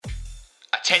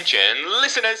Attention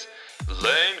listeners,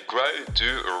 learn, grow,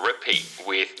 do, repeat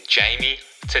with Jamie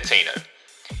Tatino.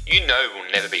 You know we'll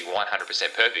never be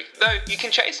 100% perfect, though you can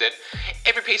chase it.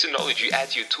 Every piece of knowledge you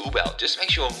add to your tool belt just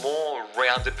makes you a more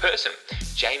rounded person.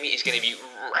 Jamie is going to be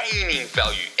raining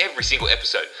value every single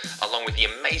episode, along with the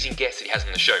amazing guests that he has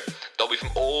on the show. They'll be from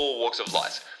all walks of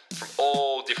life, from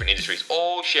all different industries,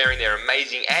 all sharing their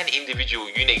amazing and individual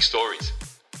unique stories.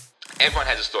 Everyone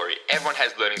has a story, everyone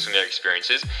has learnings from their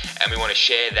experiences, and we want to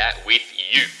share that with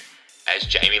you. As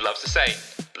Jamie loves to say,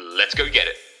 let's go get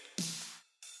it.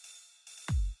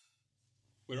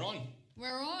 We're on.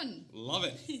 We're on. Love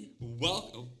it.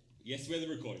 Welcome. Yes, we're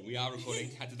recording. We are recording.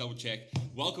 Had to double check.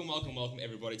 Welcome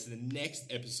everybody to the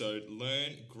next episode,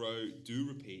 Learn, Grow, Do,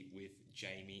 Repeat with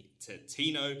Jamie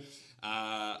Tatino.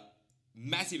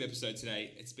 Massive episode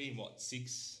today. It's been,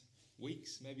 6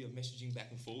 weeks maybe of messaging back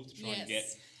and forth to try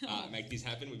and make this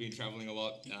happen. We've been traveling a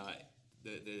lot,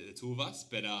 the two of us,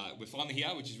 but we're finally here,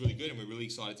 which is really good, and we're really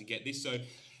excited to get this. So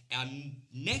our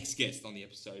next guest on the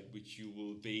episode, which you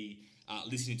will be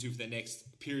listening to for the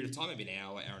next period of time, maybe an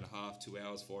hour, hour and a half, 2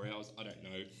 hours, 4 hours, I don't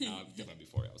know. Definitely won't be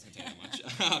 4 hours, I can't tell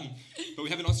you how much. But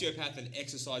we have an osteopath and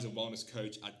exercise and wellness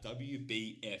coach at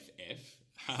WBFF,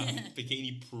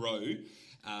 Bikini Pro,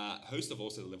 host of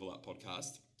also the Level Up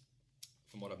podcast.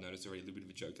 From what I've noticed, already a little bit of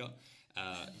a joker.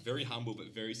 Very humble,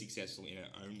 but very successful in her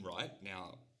own right.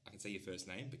 Now, I can say your first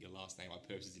name, but your last name I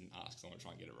purposely didn't ask, so I want to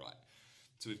try and get it right.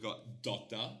 So we've got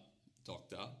Dr.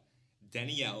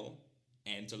 Danielle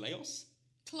Antoleos.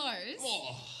 Close.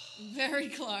 Oh. Very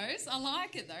close. I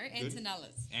like it though.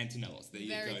 Antonellis. Antonellis. There you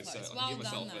Very go. close. So Well I'll give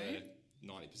done, myself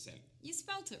though. a 90%. You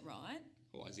spelt it right.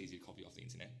 Well, it's easy to copy off the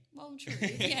internet. Well, true.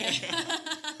 Yeah.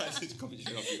 It's just copy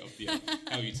straight off the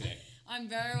How are you today? I'm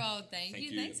very well, thank you.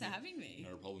 you. Thanks for having me.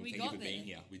 No problem. We Thank you got for being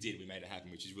there. here. We did. We made it happen,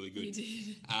 which is really good. We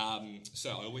did.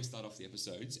 So I always start off the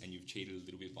episodes, and you've cheated a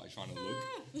little bit by trying to look.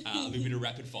 A little bit of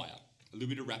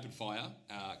rapid fire.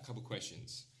 A couple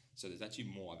questions. So there's actually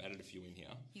more. I've added a few in here.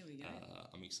 Here we go.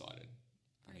 I'm excited.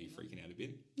 I know you're freaking out a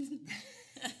bit.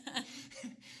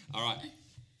 All right.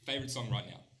 Favorite song right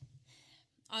now?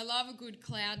 I love a good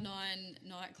Cloud9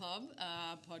 nightclub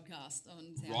podcast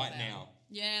on SoundCloud. Right now?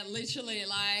 Yeah, literally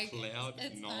like...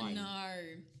 Cloud9. I know.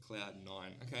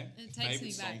 Cloud9. Okay. It takes Favorite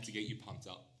me song back. to get you pumped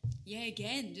up? Yeah,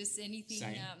 again, just anything.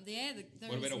 Same.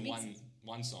 What about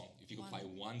one song? If you could play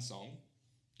one song,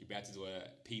 you're about to do a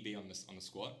PB on the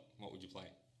squat, what would you play?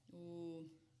 Ooh.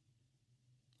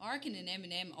 I reckon an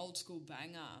Eminem old school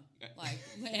banger. Like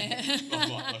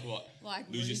what? Like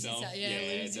Lose Yourself? Yeah,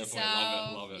 Lose definitely.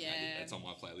 Yourself. Love it. Yeah. That's on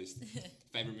my playlist.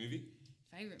 Favorite movie?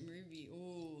 Favorite movie?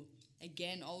 Ooh.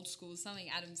 Again, old school. Something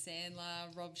Adam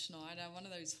Sandler, Rob Schneider, one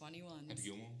of those funny ones. Happy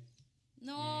Gilmore?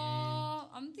 No,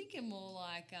 I'm thinking more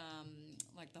like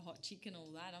The Hot Chick and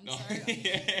all that. I'm Oh, sorry.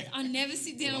 yeah. I never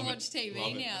sit down and Love watch it. TV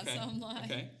Love it. now, Okay. so I'm like...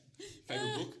 Okay.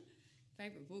 Favorite book?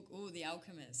 Favorite book? Oh, The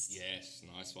Alchemist. Yes,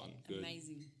 nice one. Good.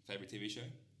 Amazing. Favorite TV show?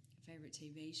 Favorite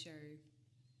TV show?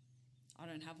 I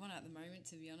don't have one at the moment,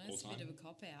 to be honest. All time? Bit of a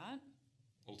cop-out.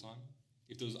 All time?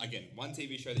 If there was, again, one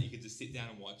TV show that you could just sit down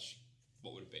and watch,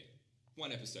 what would it be?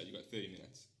 One episode, you got 30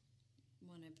 minutes.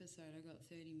 One episode, I got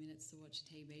 30 minutes to watch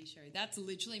a TV show. That's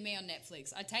literally me on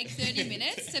Netflix. I take 30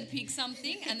 minutes to pick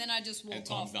something and then I just walk And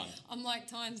time's off. done. I'm like,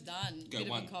 time's done. Go Bit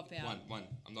one. of a cop-out. One.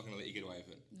 I'm not going to let you get away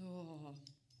with it. Oh,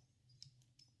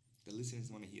 The listeners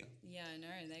want to hear. yeah, I know.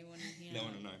 They want to hear. They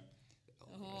want to know.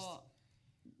 Oh,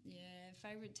 yeah.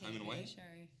 Favourite Home and Away? TV show?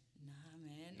 Nah,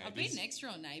 man. Neighbours? I've been an extra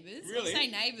on Neighbours. Really? I'd say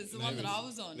Neighbours, the one that I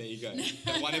was on. There you go.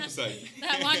 That one episode.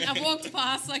 That one, I walked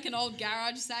past like an old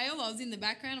garage sale. I was in the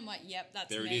background. I'm like, yep, that's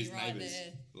There it me is, right Neighbours.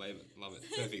 there. Love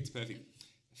it. Perfect.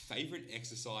 Favorite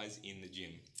exercise in the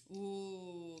gym?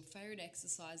 Ooh, favourite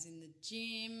exercise in the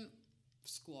gym?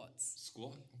 Squats.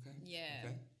 Squat. Okay. Yeah.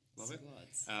 Okay. Love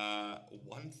Squats. it.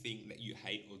 One thing that you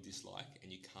hate or dislike,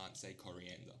 and you can't say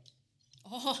coriander.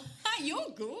 Oh,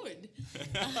 you're good.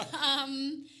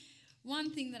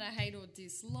 One thing that I hate or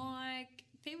dislike,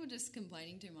 people just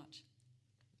complaining too much.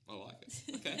 I like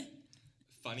it. Okay.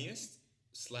 Funniest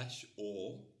 /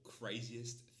 or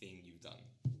craziest thing you've done?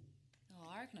 Oh,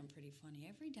 I reckon I'm pretty funny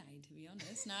every day, to be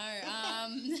honest. No,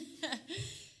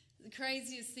 the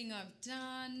craziest thing I've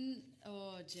done,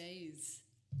 oh, geez.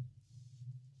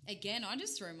 Again, I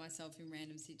just throw myself in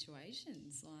random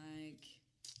situations, like,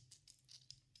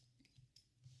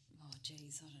 oh,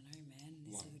 geez, I don't know, man.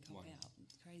 This is a cop-out.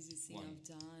 Craziest thing I've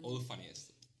done. Or the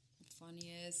funniest?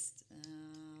 Funniest,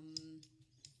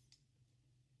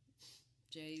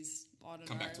 geez, I don't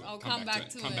Come know. back to it. I'll come back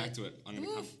to it. Come back to it. I'm going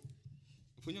to Oof. come.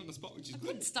 Put you on the spot, which is I good.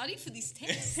 couldn't study for this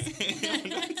test.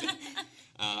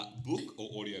 Book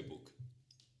or audio book?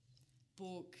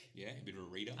 Book. Yeah, a bit of a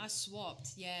reader. I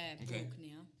swapped. Yeah, Okay. book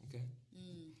now. Okay.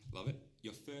 Love it.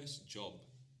 Your first job,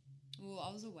 Oh,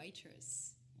 I was a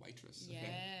waitress. waitress. Yeah.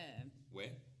 Okay. Where?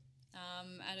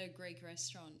 At a Greek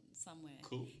restaurant somewhere.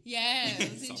 Cool. Yeah,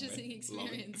 it was an Somewhere. interesting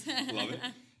Love it. experience. Love it.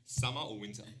 Summer or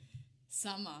winter?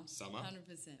 Summer. Summer.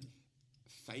 100%.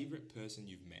 Favorite person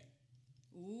you've met?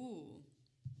 Ooh.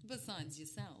 Besides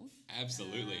yourself.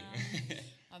 Absolutely.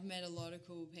 I've met a lot of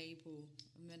cool people.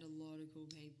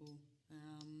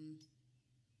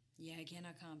 Yeah, again,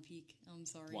 I can't pick. I'm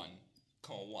sorry. One.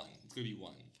 Come on, one. It's going to be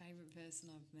one. Favourite person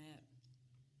I've met.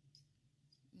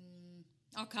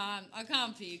 I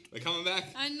can't pick. We're coming back.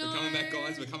 I know. We're coming back,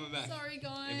 guys. We're coming back. Sorry,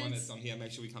 guys. Everyone that's on here,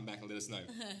 make sure we come back and let us know.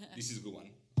 This is a good one.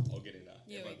 I'll get in there.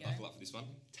 Here Everyone we go. buckle up for this one.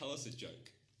 Tell us a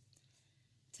joke.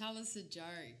 Tell us a joke.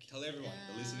 Tell everyone,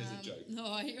 the listeners, a joke.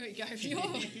 Oh, here we go.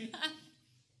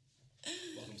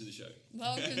 Welcome to the show.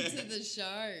 Welcome to the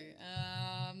show.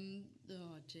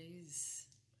 Oh, jeez.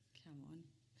 Come on.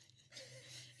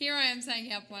 Here I am saying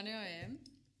how funny I am.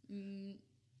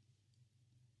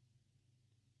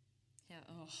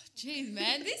 Oh, jeez,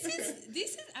 man. This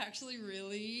is actually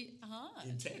really hard.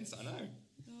 Intense, I know.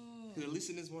 Oh, The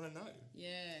listeners want to know.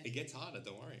 yeah. It gets harder,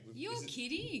 don't worry. You're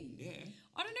kidding. Yeah.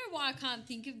 I don't know why I can't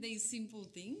think of these simple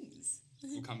things.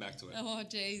 We'll come back to it. Oh,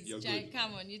 jeez. You're Jake, good.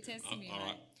 come on. You're testing me, All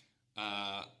mate.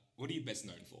 right. What are you best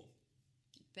known for?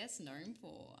 Best known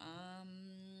for?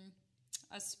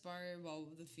 I suppose, well,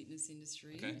 the fitness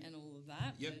industry Okay. and all of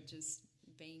that. Yep. But just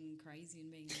being crazy and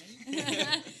being me.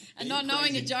 And Being not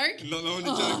knowing a crazy. joke. Not knowing a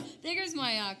Oh, joke. there goes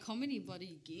my comedy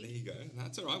buddy There gig. you go.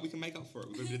 That's all right. We can make up for it.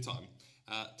 We've got a bit of time.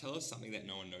 Tell us something that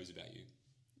no one knows about you.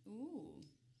 Ooh.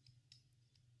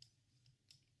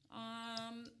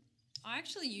 I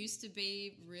actually used to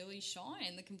be really shy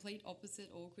and the complete opposite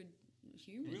awkward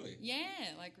human. Really? Yeah,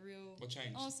 like real. What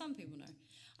changed? Oh, some people know.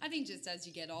 I think just as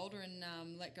you get older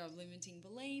and let go of limiting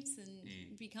beliefs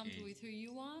and be comfortable with who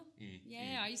you are.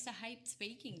 I used to hate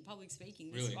speaking, public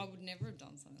speaking. Really? I would never have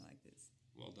done something like this.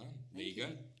 Well done. There Thank you go.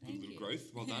 you. Good Thank little you. growth.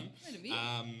 Well done. Little bit.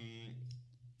 Um,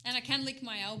 And I can lick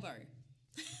my elbow.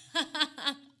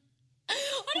 I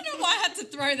don't know why I had to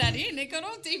throw that in. It got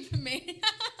all deep for me.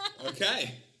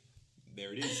 okay.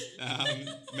 There it is.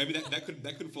 Maybe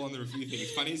that could fall under a few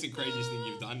things. Funniest and craziest thing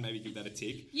you've done. Maybe give that a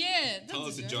tick. Yeah, that's Tell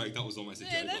us a joke. That was almost a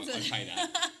joke. that's I a- pay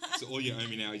that. So all you owe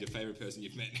me now is your favourite person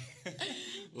you've met.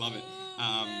 Love it.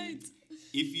 Oh, mate.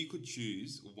 If you could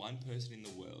choose one person in the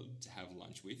world to have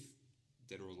lunch with,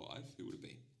 dead or alive, who would it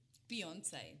be?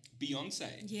 Beyonce. Beyonce.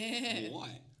 Yeah. Why?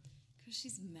 Because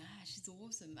she's mad. She's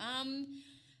awesome.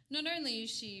 Not only is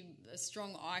she a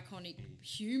strong, iconic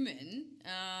human,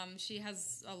 she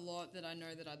has a lot that I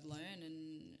know that I'd learn,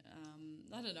 and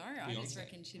I don't know. I just Beyonce.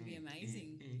 reckon she'd be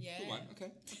amazing. Yeah. Good one.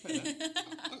 Okay. I'll pay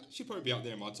that. She'd probably be up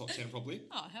there in my top 10 probably.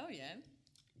 Oh, hell yeah.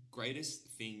 Greatest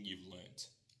thing you've learnt?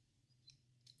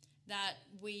 That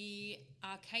we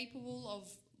are capable of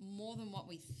more than what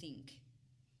we think.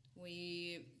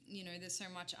 There's so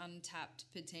much untapped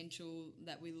potential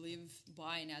that we live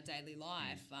by in our daily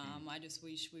life. I just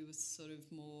wish we were sort of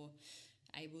more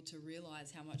able to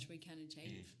realise how much we can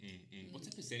achieve. What's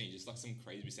the percentage? It's like some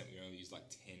crazy percent. We only use like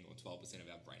 10 or 12% of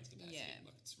our brain's capacity. Yeah.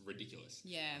 Like it's ridiculous.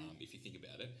 Yeah. If you think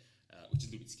about it, which is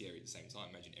a little bit scary at the same time.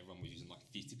 Imagine everyone was using like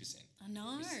 50%. I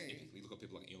know. We look at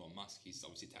people like Elon Musk. He's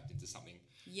obviously tapped into something.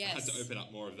 Yes. Had to open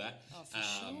up more of that. Oh, for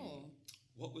sure.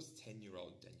 What was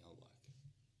 10-year-old Danielle like?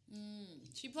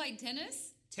 She played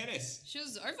tennis. Tennis. She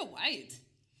was overweight.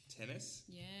 Tennis.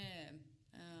 Yeah.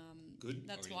 Good.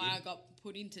 That's Already why good. I got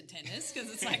put into tennis,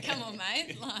 because it's like, come on,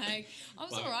 mate. Like, I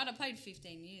was Love it. all right. I played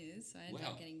 15 years, so I ended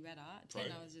Wow. up getting better. Pro?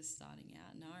 10, I was just starting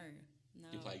out. No.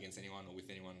 Do you play against anyone or with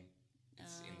anyone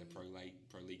that's in the pro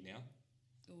league now?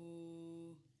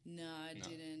 Ooh, no, I No.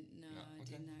 didn't. No, No, I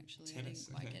okay. didn't actually. Tennis, I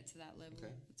didn't quite okay. get to that level.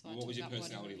 Okay. That's why I What was took your up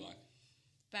personality bodybuilding. like?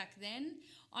 Back then,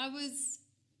 I was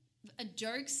a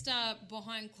jokester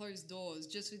behind closed doors,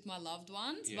 just with my loved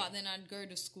ones. Yeah. But then I'd go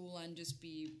to school and just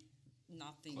be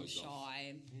nothing, Closed shy.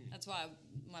 off. That's why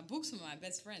my books were my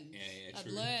best friend. Yeah, I'd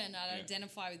true. learn. I'd Yeah.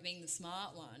 identify with being the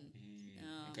smart one.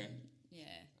 Okay. Yeah.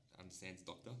 Understands,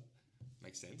 doctor.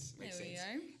 Makes sense. There Makes we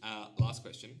sense. go. Last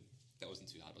question. That wasn't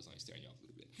too hard. I was only staring you off a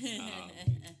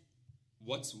little bit.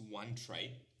 What's one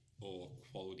trait or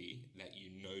quality that you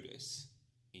notice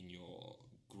in your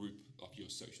group, like your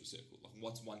social circle? Like,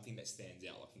 what's one thing that stands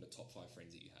out, like from the top 5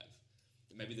 friends that you have?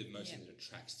 Maybe the most thing that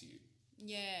attracts to you.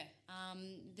 Yeah,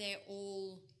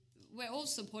 we're all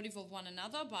supportive of one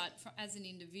another, but as an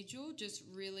individual, just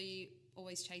really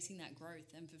always chasing that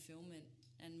growth and fulfillment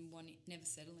and never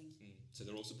settling. So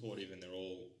they're all supportive and they're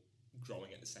all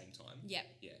growing at the same time. Yep.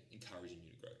 Yeah, encouraging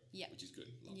you to grow. Yep. Which is good.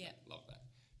 Love Yep. that. Love that.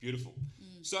 Beautiful.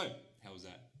 So, how was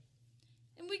that?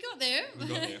 And we got there. We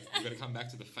got there. We've got to come back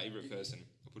to the favourite person.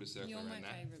 I'll put a circle You're my around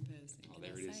that. favourite person. Oh, Can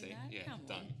there I it is. say See? that? Yeah, Come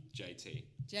done. on. JT.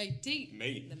 JT.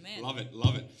 Me. The man. Love it,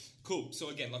 love it. Cool. So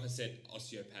again, like I said,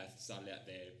 osteopath, started out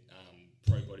there,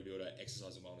 pro bodybuilder,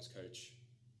 exercise and wellness coach,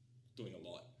 doing a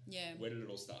lot. Yeah. Where did it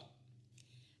all start?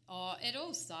 Oh, it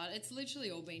all started. It's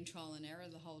literally all been trial and error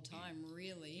the whole time,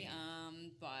 really.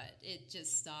 But it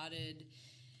just started.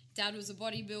 Dad was a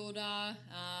bodybuilder,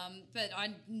 but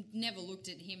I never looked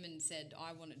at him and said,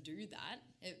 I want to do that.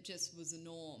 It just was a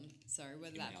norm. So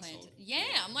whether In that the planned... household. Yeah,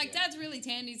 I'm like, Yeah. Dad's really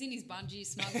tan. He's in his bungee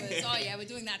smugglers. Oh, yeah, we're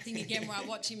doing that thing again where I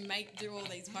watch him do all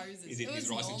these poses. He's It eating was his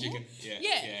rice normal. and chicken. Yeah,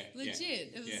 Yeah, yeah, legit.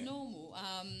 yeah. It was Yeah. normal.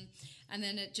 And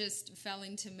then it just fell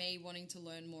into me wanting to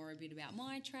learn more a bit about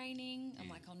my training. I'm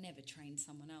like, I'll never train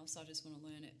someone else. I just want to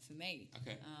learn it for me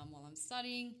Okay. while I'm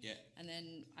studying. Yeah. And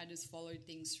then I just followed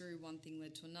things through. One thing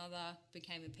led to another,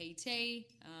 became a PT,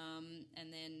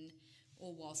 and then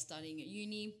all while studying at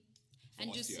uni. For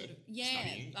And just osteo, sort of,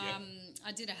 studying, yeah.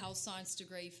 I did a health science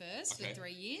degree first Okay. for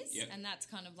 3 years, Yep. and that's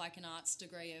kind of like an arts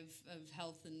degree of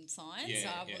health and science. Yeah, so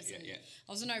I yeah, wasn't, yeah.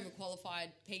 I was an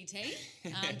overqualified PT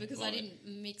because I Love it. didn't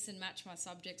mix and match my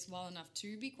subjects well enough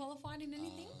to be qualified in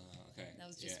anything. Okay. That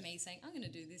was just yeah. me saying, I'm going to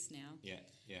do this now. Yeah,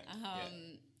 yeah,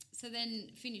 So then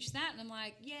finished that, and I'm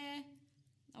like, yeah,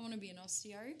 I want to be an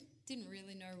osteo. Didn't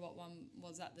really know what one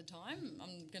was at the time,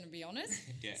 I'm going to be honest.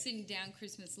 Yeah. Sitting down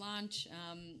Christmas lunch,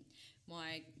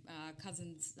 my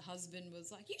cousin's husband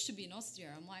was like, you should be an osteo.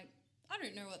 I'm like, I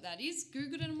don't know what that is.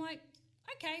 Googled it, I'm like,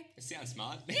 okay. It sounds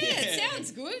smart. Yeah, it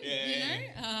sounds good, Yeah, you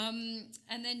yeah, know.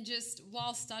 And then just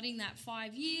while studying that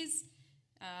 5 years,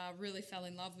 really fell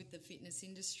in love with the fitness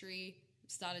industry,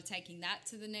 started taking that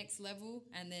to the next level,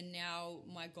 and then now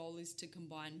my goal is to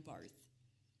combine both.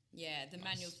 Yeah, the Nice.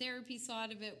 manual therapy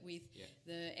side of it with Yeah.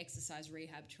 the exercise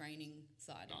rehab training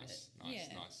side of it. Nice.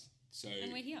 Yeah. Nice. So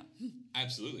And we're here.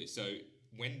 absolutely. So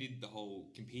when did the whole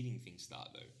competing thing start,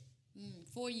 though?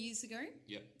 4 years ago,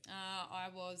 Yep. I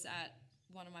was at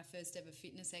one of my first ever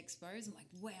fitness expos. I'm like,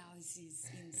 wow, this is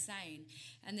insane.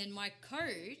 And then my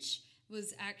coach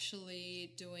was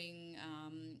actually doing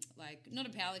like not a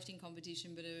powerlifting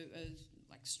competition, but a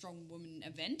like strong woman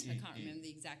event. I can't remember the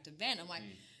exact event. I'm like,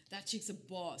 that chick's a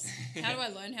boss. How do I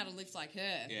learn how to lift like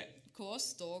her? Yeah. Of course,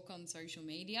 stalk on social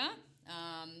media.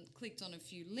 Clicked on a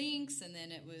few links, and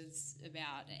then it was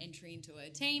about entry into her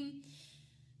team.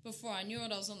 Before I knew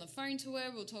it, I was on the phone to her.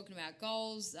 We were talking about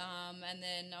goals, and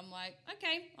then I'm like,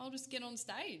 okay, I'll just get on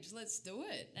stage. Let's do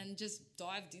it, and just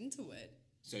dived into it.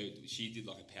 So she did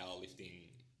like a powerlifting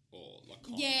or like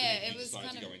comp, Yeah, but you it was decided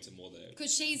kind to of- go into more the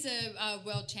Because she's a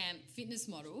world champ fitness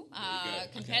model, There you go. Okay.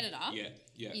 competitor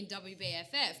Yeah. in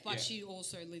WBFF, but Yeah. she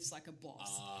also lifts like a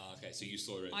boss. Okay, so you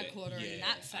saw her. I caught her in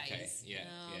that phase. Okay.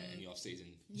 Yeah, in the off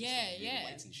season. yeah.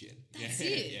 weights and shit. That's yeah,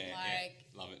 it, Yeah, like-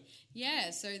 love it.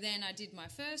 Yeah, so then I did my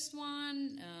first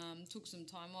one, took some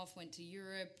time off, went to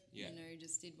Europe, Yeah.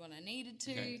 just did what I needed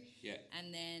to. Okay. Yeah.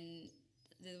 And then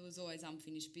there was always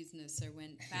unfinished business, so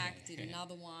went back, did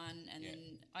another one, and Yeah.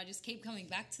 then I just keep coming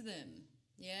back to them.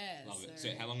 Yeah. Love it.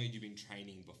 So how long had you been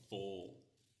training before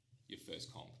your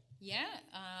first comp? Yeah,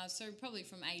 so probably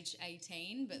from age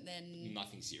 18, but then...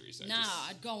 Nothing serious. So Nah, just-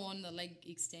 I'd go on the leg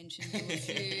extension, do a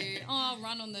few. I'll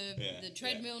run on the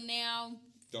treadmill now.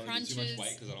 don't want to crunches. get too much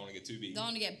weight because I don't want to get too big. Don't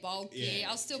want to get bulky. Yeah,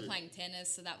 I was still true. playing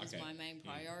tennis, so that was Okay. my main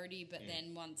priority. But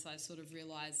then once I sort of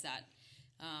realised that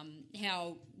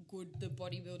how good the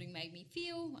bodybuilding made me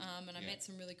feel, and I Yeah. met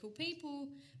some really cool people,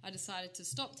 I decided to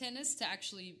stop tennis to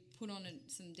actually put on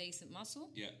some decent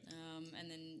muscle. Yeah. And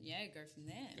then, go from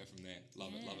there. Go from there.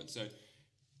 Love it, Yeah. love it. So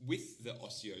with the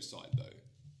osteo side though,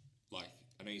 like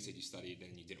I know you said you studied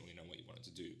and you didn't really know what you wanted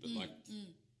to do, but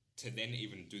to then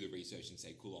even do the research and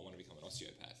say, cool, I want to become an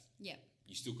osteopath, Yeah.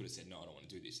 you still could have said, no, I don't want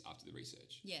to do this after the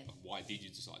research. Yeah. Like, why did you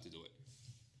decide to do it?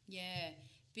 Yeah,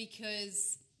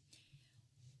 because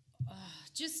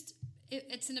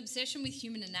it's an obsession with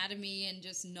human anatomy and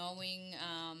just knowing,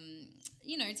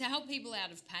 to help people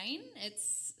out of pain.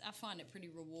 I find it pretty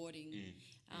rewarding.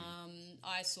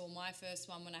 I saw my first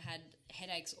one when I had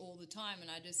headaches all the time, and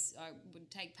I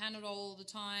would take Panadol all the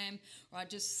time, or I'd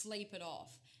just sleep it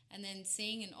off. And then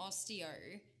seeing an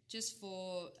osteo just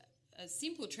for a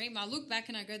simple treatment, I look back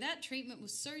and I go, that treatment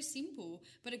was so simple,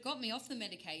 but it got me off the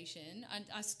medication.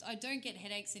 I don't get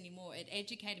headaches anymore. It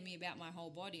educated me about my whole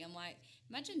body. I'm like,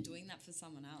 imagine doing that for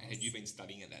someone else. Had you been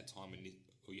studying at that time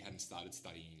or you hadn't started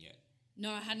studying yet?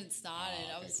 No, I hadn't started.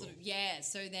 Oh, I okay, was cool.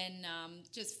 so then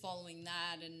just following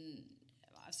that, and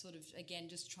I sort of, again,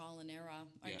 just trial and error.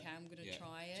 Okay, I'm going to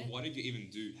try it. So why did you even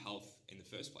do health in the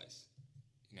first place?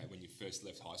 when you first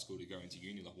left high school to go into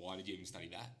uni, like why did you even study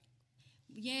that?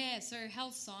 Yeah, so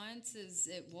health sciences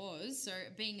it was. So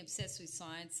being obsessed with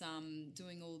science,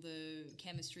 doing all the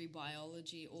chemistry,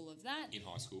 biology, all of that. In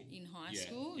high school? In high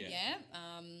school, yeah.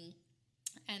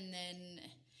 And then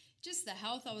just the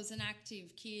health. I was an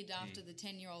active kid after the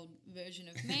 10-year-old version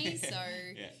of me. So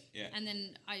yeah. And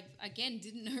then I, again,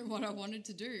 didn't know what I wanted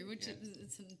to do, which is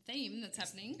it's a theme that's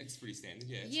happening. It's pretty standard,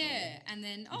 yeah. It's yeah, normal. and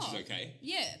then, Which is okay.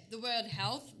 Yeah, the word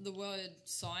health, the word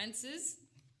sciences.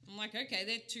 I'm like, okay,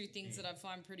 they're two things that I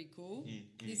find pretty cool.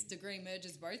 This degree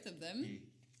merges both of them.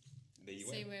 There you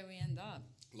See went. where we end up.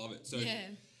 Love it. So Yeah.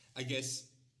 I guess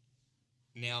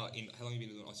now, how long have you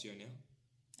been doing osteo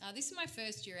now? This is my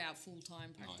first year out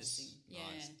full-time practicing.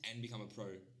 Nice. And become a pro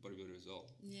bodybuilder as well.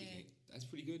 Yeah. That's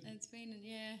pretty good. It's been,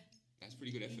 That's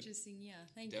pretty good effort. interesting,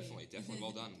 Thank Definitely.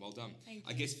 Well done. Well done. Thank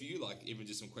I guess for you, like, even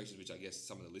just some questions which I guess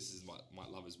some of the listeners might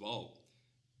love as well.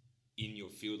 In your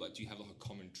field, like, do you have like a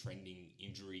common trending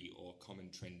injury or common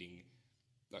trending,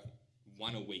 like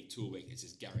 1 a week, 2 a week? It's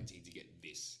just guaranteed to get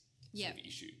this sort of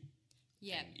issue.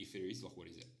 Yeah. And if there is, like, what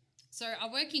is it? So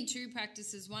I work in 2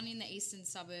 practices, one in the eastern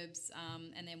suburbs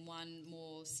and then one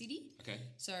more city. Okay.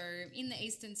 So in the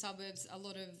eastern suburbs,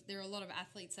 there are a lot of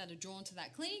athletes that are drawn to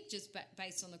that clinic just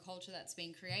based on the culture that's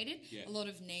been created. Yeah. A lot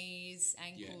of knees,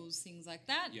 ankles, things like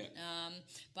that. Yeah.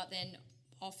 But then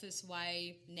office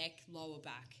way, neck, lower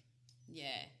back. Yeah,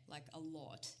 like a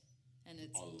lot. And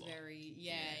it's very,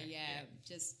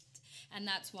 and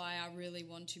that's why I really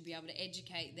want to be able to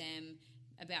educate them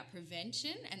about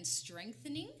prevention and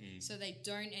strengthening so they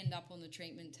don't end up on the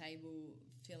treatment table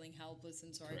feeling helpless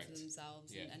and sorry for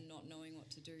themselves and not knowing what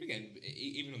to do. Again,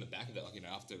 even on the back of that, like,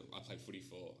 after I played footy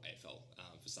for AFL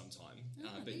for some time,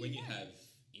 but when you have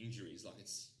injuries, like,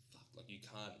 it's like you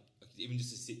can't, like, even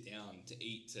just to sit down, to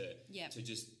eat, to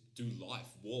just do life,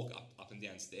 walk up and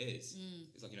down stairs.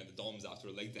 It's like, the DOMS after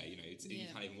a leg day, you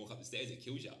can't even walk up the stairs, it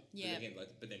kills you. Yeah. But again,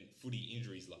 but then footy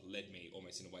injuries like led me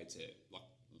almost in a way to like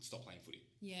stop playing footy.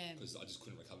 Yeah. Because I just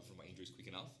couldn't recover from my injuries quick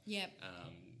enough. Yeah.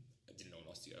 I didn't know an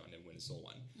osteo. I never went and saw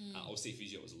one. I'll see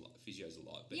physios a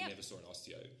lot, but never saw an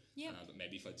osteo. But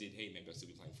maybe if I did, maybe I'd still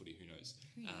be playing footy. Who knows?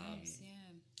 Who knows?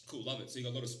 Cool, love it. So you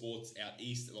got a lot of sports out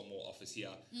east, a lot more office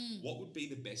here. What would be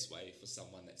the best way for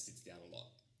someone that sits down a lot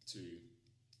to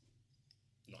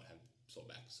not have sore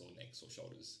back, sore neck, sore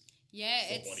shoulders?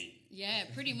 Sore body. Yeah,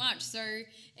 pretty much. So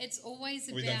it's always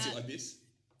about. We don't sit like this.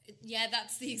 Yeah,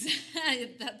 that's the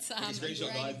exact. That's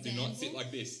Screenshot, guys. Do not sit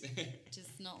like this.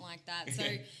 Just not like that. So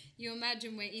you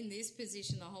imagine we're in this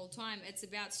position the whole time. It's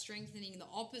about strengthening the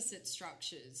opposite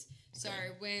structures. So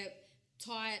we're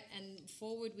tight and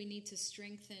forward. We need to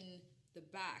strengthen the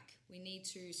back. We need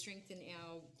to strengthen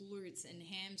our glutes and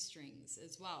hamstrings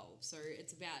as well. So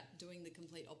it's about doing the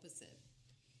complete opposite.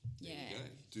 There you go.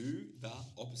 Do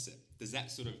the opposite. Does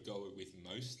that sort of go with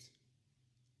most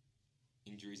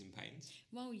injuries and pains?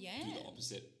 Well, yeah. Do the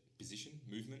opposite position,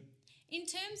 movement? In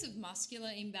terms of muscular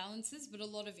imbalances, but a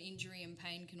lot of injury and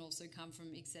pain can also come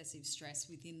from excessive stress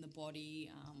within the body,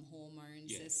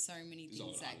 hormones. Yeah. There's so many There's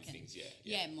things that can... things,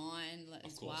 mind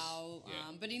as course. well.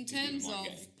 Yeah. But in It's a bit of a terms mind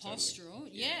of game, postural,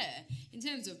 totally. in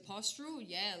terms of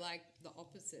postural, like the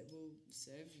opposite will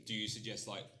serve you. Do you suggest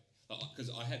because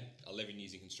I had 11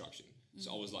 years in construction,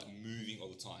 so I was like moving all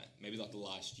the time. Maybe like the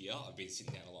last year, I've been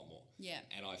sitting down a lot more. Yeah.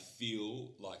 And I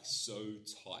feel like so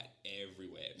tight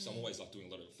everywhere. So I'm always like doing a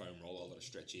lot of foam roller, a lot of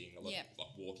stretching, a lot of like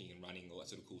walking and running, all that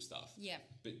sort of cool stuff. Yeah.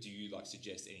 But do you like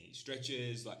suggest any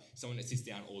stretches? Like someone that sits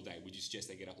down all day, would you suggest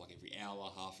they get up like every hour,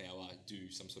 half hour,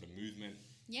 do some sort of movement?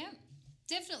 Yeah.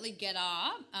 Definitely get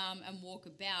up and walk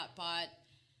about, but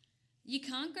you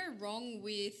can't go wrong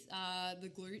with the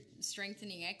glute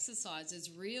strengthening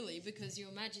exercises, really, because you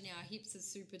imagine our hips are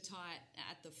super tight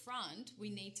at the front.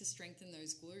 We need to strengthen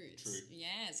those glutes. True.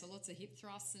 Yeah, so lots of hip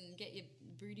thrusts and get your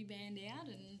booty band out.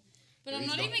 But I'm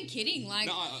not even kidding. Like,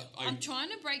 No, I'm trying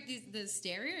to break the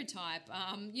stereotype,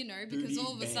 because Booty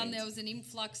all of a sudden band. there was an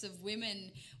influx of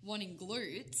women wanting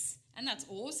glutes, and that's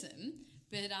awesome.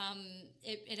 But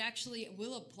it actually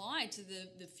will apply to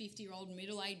the 50-year-old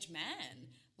middle-aged man.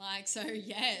 Like, so,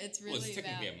 it's really Well, it's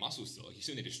technically about... a muscle still. Like, you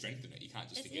still need to strengthen it. You can't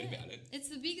just forget about it. It's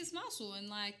the biggest muscle,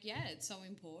 and, it's so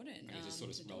important. And it's just sort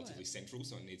of to do relatively it. central,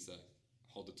 so it needs to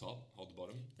hold the top, hold the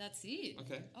bottom. That's it.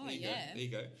 Okay. Oh, there you yeah. Go. There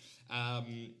you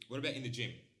go. What about in the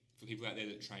gym? For people out there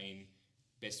that train,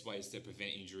 best ways to prevent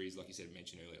injuries, like you said,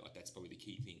 mentioned earlier, like that's probably the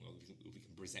key thing. Well, if we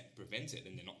can prevent it,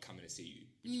 then they're not coming to see you,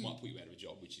 which might put you out of a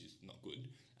job, which is not good.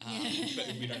 But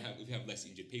if we have less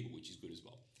injured people, which is good as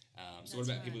well. So what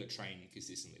about people that train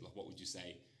consistently? Like, what would you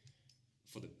say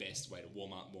for the best way to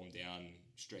warm up, warm down,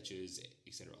 stretches,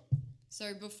 etc.?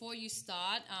 So before you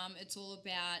start, it's all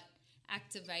about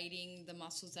activating the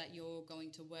muscles that you're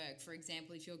going to work. For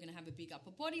example, if you're going to have a big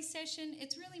upper body session,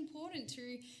 it's really important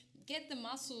to get the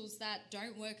muscles that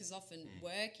don't work as often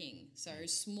working. So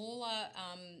smaller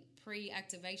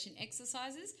pre-activation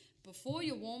exercises before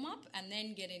your warm-up, and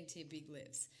then get into big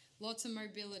lifts. Lots of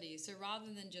mobility. So rather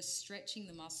than just stretching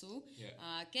the muscle,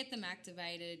 get them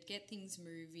activated, get things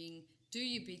moving, do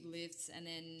your big lifts, and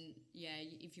then,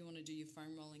 if you want to do your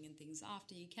foam rolling and things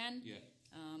after, you can. Yeah.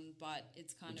 But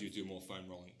it's kind Would you do more foam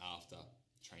rolling after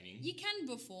training? You can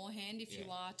beforehand if you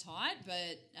are tight,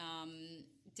 but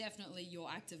definitely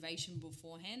your activation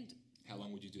beforehand. How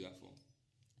long would you do that for?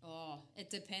 Oh,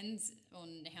 it depends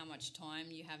on how much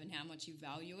time you have and how much you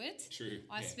value it. True.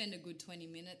 I spend a good 20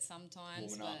 minutes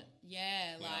sometimes, Warming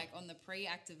but up. like on the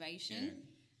pre-activation.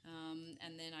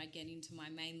 And then I get into my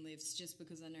main lifts just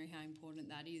because I know how important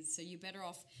that is. So you're better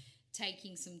off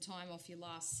taking some time off your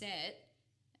last set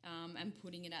and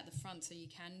putting it at the front so you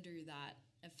can do that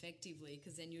effectively,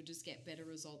 because then you'll just get better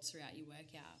results throughout your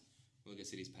workout. Well, I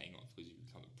guess it is paying off because you've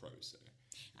become a pro, so...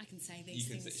 I can say these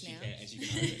things now. You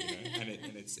can own it,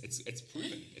 and it's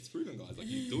proven. It's proven, guys. Like,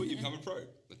 you do it, you become a pro.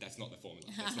 But that's not the formula.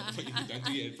 That's not what you do. Don't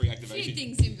do your pre-activation. A few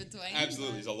things in between.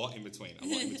 Absolutely. There's a lot in between.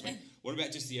 What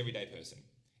about just the everyday person?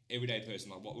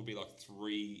 Like, what would be like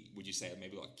 3, would you say,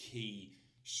 maybe like key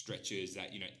stretches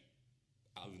that,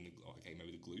 other than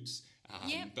maybe the glutes.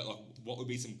 But like, what would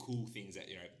be some cool things that,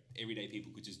 everyday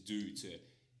people could just do to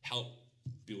help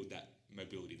build that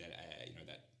mobility, that,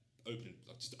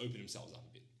 open themselves up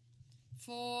a bit?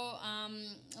 For,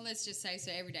 let's just say,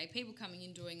 so everyday people coming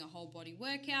in doing a whole body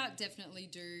workout, definitely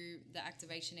do the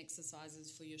activation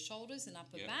exercises for your shoulders and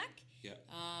upper back.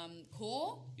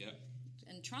 Core.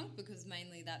 And trunk, because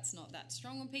mainly that's not that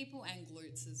strong on people, and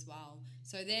glutes as well.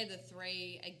 So they're the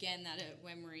 3, again, that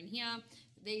when we're in here,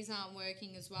 these aren't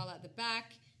working as well at the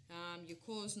back. Your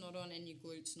core's not on, and your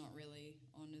glutes not really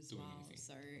on as well. Anything.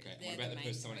 So what about the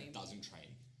person, someone that doesn't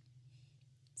train?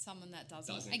 Someone that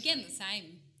doesn't again, train. The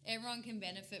same. Everyone can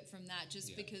benefit from that,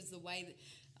 just because the way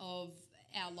of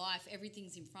our life,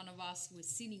 everything's in front of us. We're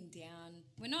sitting down.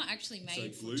 We're not actually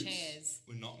made for chairs.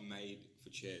 We're not made for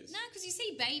chairs. No, because you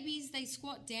see babies, they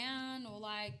squat down, or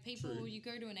like people, you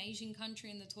go to an Asian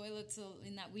country and the toilets are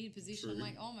in that weird position. I'm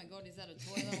like, oh my God, is that a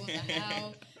toilet? What the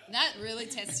hell? That really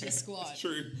tests your squat. It's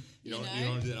true. You don't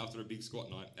want to do that after a big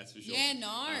squat night, that's for sure. Yeah,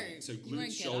 no. So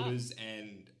glutes, shoulders,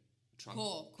 and trunk.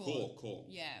 Core.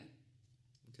 Yeah.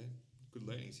 Okay, good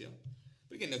learnings, yeah.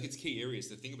 But again, look, it's key areas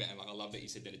to think about. And like, I love that you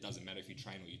said that it doesn't matter if you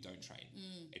train or you don't train.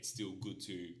 It's still good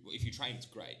to... Well, if you train, it's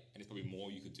great. And it's probably more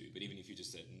you could do. But even if you're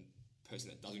just a person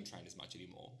that doesn't train as much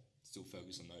anymore, still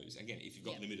focus on those. Again, if you've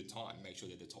got limited time, make sure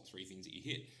they're the top 3 things that you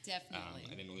hit. Definitely.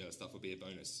 And then all the other stuff will be a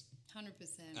bonus. 100%.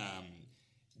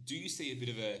 Do you see a bit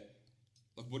of a...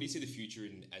 Like, what do you see the future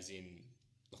in, as in...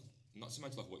 Like, not so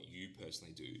much like what you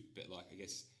personally do, but like, I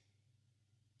guess...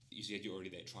 You said you're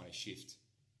already there trying to shift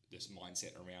this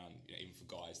mindset around, even for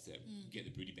guys to get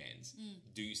the booty bands.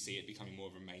 Do you see it becoming more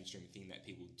of a mainstream thing that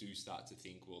people do start to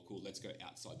think, well, cool, let's go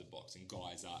outside the box, and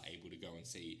guys are able to go and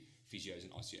see physios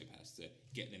and osteopaths to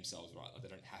get themselves right? Like, they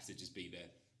don't have to just be the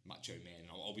macho man and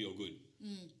I'll be all good.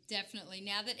 Definitely.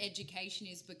 Now that education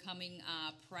is becoming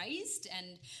praised,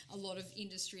 and a lot of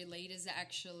industry leaders are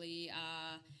actually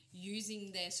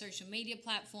using their social media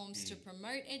platforms to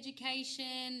promote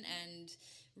education and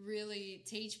really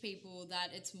teach people that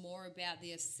it's more about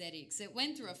the aesthetics. It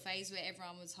went through a phase where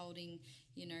everyone was holding,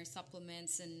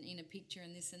 supplements and in a picture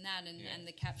and this and that, and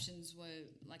the captions were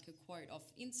like a quote off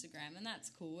Instagram, and that's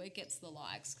cool. It gets the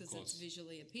likes because it's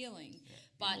visually appealing. Yeah.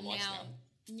 But now...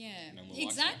 Yeah,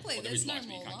 exactly. Well, there's no likes,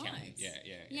 more likes.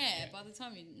 Yeah. By the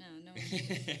time no one's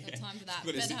got time for that.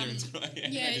 But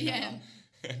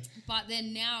But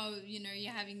then now,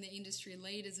 you're having the industry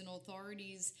leaders and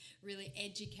authorities really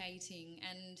educating,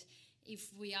 and if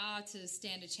we are to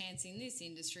stand a chance in this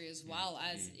industry as well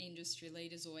as industry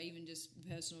leaders or even just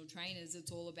personal trainers,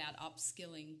 it's all about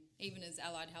upskilling. Even as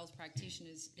allied health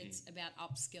practitioners, it's about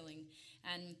upskilling.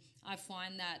 And I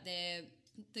find that the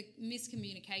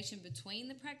miscommunication between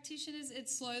the practitioners,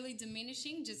 it's slowly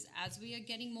diminishing just as we are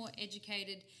getting more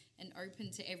educated and open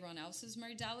to everyone else's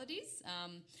modalities.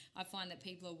 I find that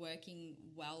people are working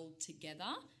well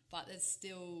together, but there's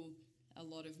still a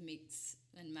lot of mix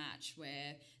and match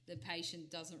where the patient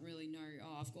doesn't really know,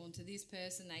 I've gone to this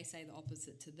person, they say the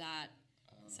opposite to that.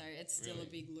 So it's still a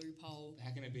big loophole.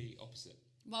 How can it be opposite?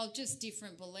 Well, just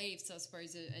different beliefs. I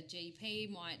suppose a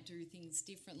GP might do things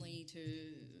differently to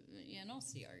an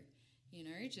osteo.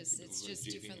 It's just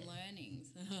different learnings.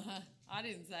 I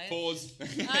didn't say it. Pause.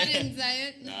 I didn't say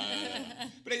it. No.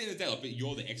 But at the end of the day, but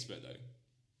you're the expert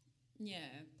though. Yeah.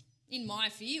 In my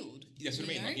field. That's what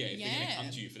I mean. know? Like, if they're going to come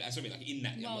to you for that. That's what I mean. Like, in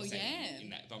that, I'm Well, not saying yeah. in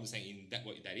that, but I'm just saying in that,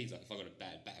 what that is. Like, if I got a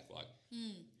bad back, like,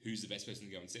 who's the best person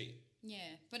to go and see? Yeah.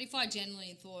 But if I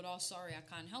genuinely thought, oh, sorry, I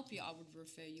can't help you, I would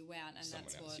refer you out, and Someone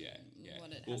that's else, what yeah.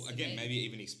 it Well, has to again, be. maybe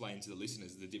even explain to the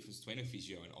listeners the difference between a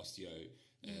physio and osteo,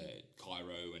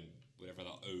 chiro, and whatever other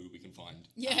O we can find.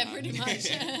 Yeah, pretty much.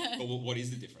 But what is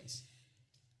the difference?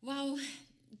 Well,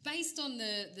 based on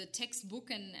the textbook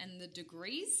and the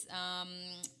degrees,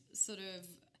 sort of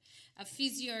a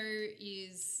physio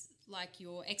is like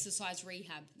your exercise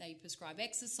rehab. They prescribe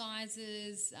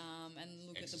exercises and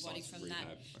look at the body Exercise from rehab,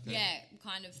 that, okay. yeah,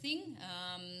 kind of thing.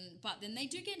 But then they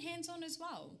do get hands-on as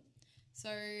well. So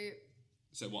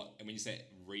what? And when you say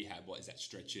rehab, what is that?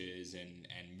 Stretches and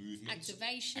movements?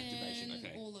 activation,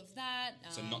 okay. all of that.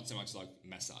 So not so much like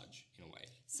massage in a way.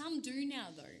 Some do now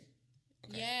though.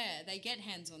 Okay. Yeah, they get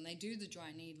hands-on. They do the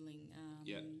dry needling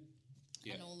Yeah.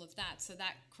 and all of that. So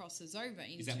that crosses over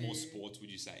into... Is that more sports,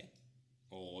 would you say?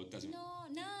 Or does it...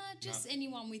 No, just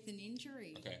anyone with an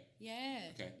injury. Okay. Yeah.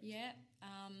 Okay. Yeah.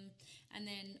 And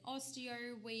then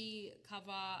osteo, we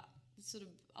cover sort of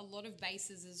a lot of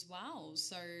bases as well.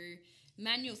 So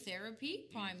manual therapy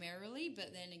primarily,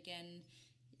 but then again,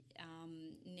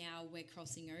 now we're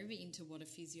crossing over into what a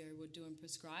physio would do in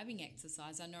prescribing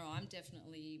exercise. I know I'm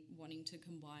definitely wanting to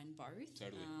combine both.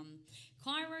 Totally.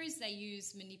 Chiros, they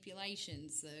use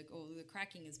manipulations or the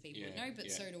cracking, as people would know, but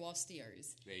so do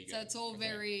osteos. There you so go. it's all Okay.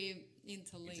 very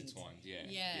interlinked. Intertwined,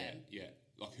 yeah. Yeah.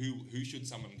 Like who should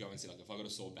someone go and see? Like if I got a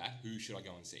sore back, who should I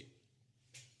go and see?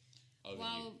 Other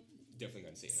than you. Definitely go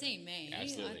and see it. See me.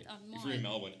 Absolutely. I If you're in might.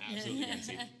 Melbourne, absolutely go and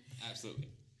see it. Absolutely.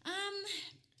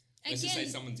 Let's just say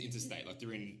someone's interstate, like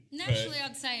they're in naturally Perth.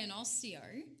 I'd say an osteo.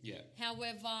 Yeah,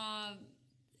 However,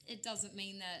 it doesn't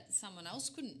mean that someone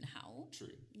else couldn't help. true.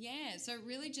 Yeah, so it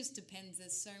really just depends.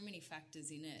 There's so many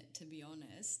factors in it, to be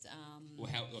honest. Well,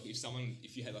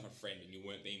 if you had like a friend and you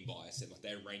weren't being biased, said like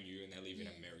they rang you and they live in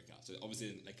America, so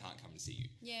obviously they can't come to see you.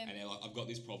 Yeah. And they're like, I've got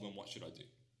this problem. What should I do?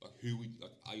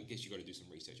 Like I guess you got to do some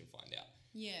research and find out.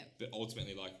 Yeah. But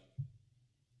ultimately, like,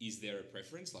 is there a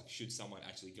preference? Like, should someone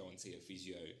actually go and see a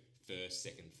physio first,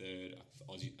 second, third,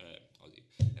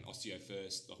 an osteo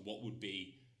first? Like, what would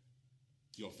be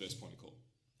your first point of call?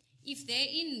 If they're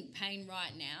in pain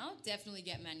right now, definitely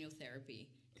get manual therapy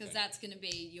because Okay. that's going to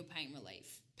be your pain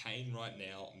relief. Pain right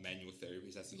now, manual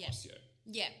therapy, that's an Yeah. osteo.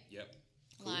 Yeah. Yep.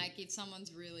 Cool. Like if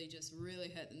someone's really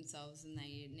hurt themselves and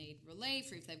they need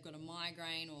relief, or if they've got a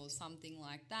migraine or something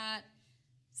like that,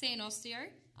 see an osteo.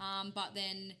 But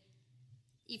then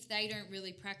if they don't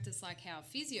really practice like how a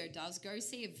physio does, go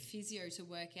see a physio to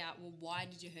work out, well, why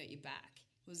did you hurt your back?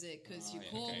 Was it because your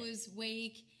core was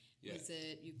weak? Yeah. Was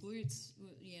it your glutes?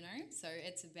 You know? So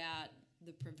it's about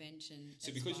the prevention. So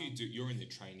as because well. you're in the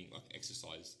training, like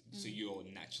exercise, so you're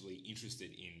naturally interested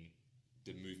in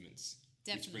the movements,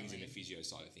 which brings in the Definitely. physio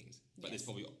side of things. But there's Yes.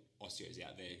 probably osteos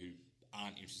out there who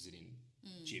aren't interested in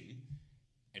gym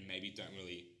and maybe don't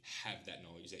really have that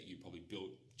knowledge that you probably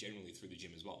built generally through the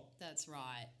gym as well. That's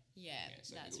right. Yeah,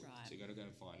 So that's So right. you got to go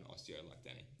and find an osteo like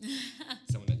Danny,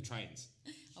 someone that trains.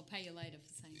 I'll pay you later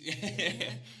for saying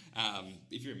that.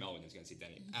 If you're in Melbourne, it's going to see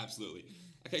Danny. Absolutely.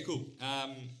 Okay, cool.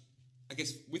 I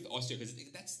guess with osteo, because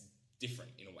that's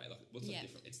different in a way. Like, what's not Yeah.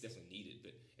 different? It's definitely needed,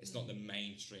 but it's not the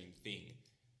mainstream thing.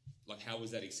 Like, how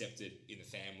was that accepted in the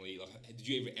family? Like, did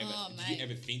you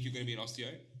ever think you're going to be an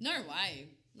osteo? No way.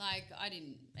 Like, I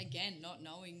didn't, again, not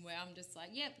knowing where I'm just like,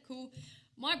 yep, cool.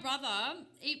 My brother,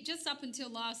 just up until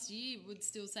last year, would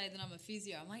still say that I'm a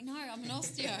physio. I'm like, no, I'm an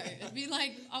osteo. It'd be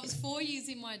like, I was 4 years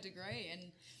in my degree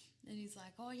and he's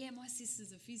like, oh, yeah, my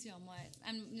sister's a physio. I'm like,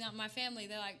 and my family,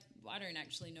 they're like, I don't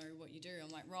actually know what you do.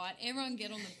 I'm like, right, everyone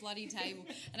get on the bloody table.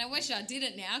 And I wish I did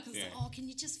it now because, can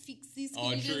you just fix this?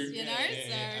 Can you true. just, you know?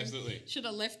 Yeah, absolutely. Should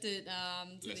have left it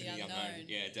to Left the in unknown.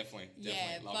 Yeah, definitely.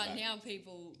 Yeah, Love but that. now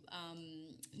people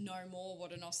know more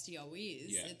what an osteo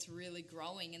is. Yeah. It's really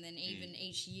growing, and then even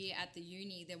each year at the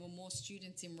uni, there were more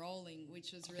students enrolling,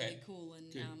 which was really cool.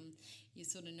 And Good. you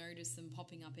sort of notice them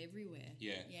popping up everywhere.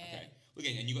 Yeah. Okay. Look,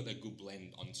 and you got that good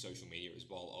blend on social media as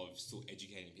well of still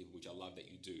educating people, which I love that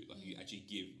you do. Like you actually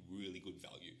give really good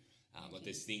value. Like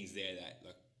there's things there that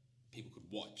like people could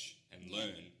watch and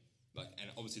learn. Like,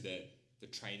 and obviously the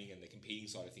training and the competing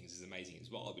side of things is amazing as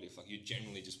well. But if like you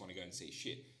generally just want to go and see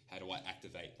shit, how do I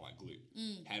activate my glute?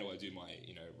 How do I do my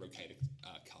rotator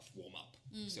cuff warm up?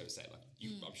 So to say, like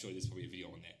I'm sure there's probably a video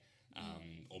on there.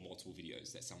 Or multiple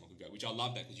videos that someone could go, which I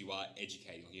love that because you are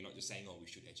educating. Like you're not just saying, "Oh, we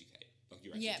should educate." Like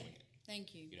you're actually doing it.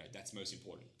 Thank you. That's most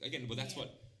important. Again, well, that's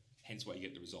hence why you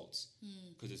get the results.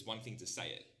 Because it's one thing to say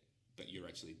it, but you're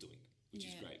actually doing it, which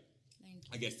is great. Thank you.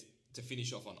 I guess to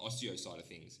finish off on osteo side of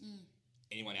things,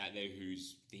 anyone out there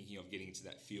who's thinking of getting into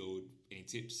that field, any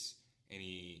tips,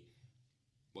 any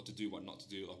what to do, what not to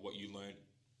do, like what you learned,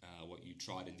 what you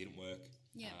tried and didn't work.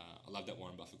 Yeah. I love that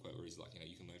Warren Buffett quote where he's like,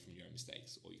 you can learn from your own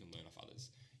mistakes or you can learn off others.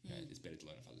 It's better to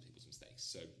learn off other people's mistakes.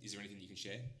 So is there anything you can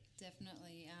share?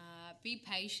 Definitely. Be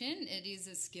patient. It is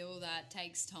a skill that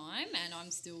takes time, and I'm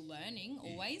still learning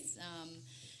always.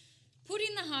 Put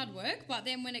in the hard work, but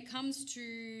then when it comes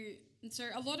to... So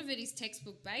a lot of it is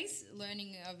textbook based,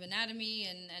 learning of anatomy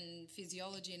and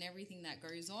physiology and everything that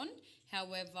goes on.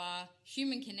 However,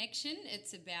 human connection,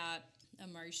 it's about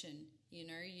emotion. You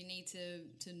need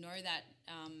to know that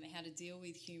how to deal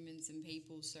with humans and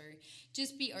people. So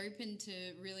just be open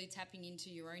to really tapping into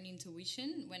your own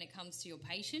intuition when it comes to your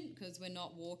patient, because we're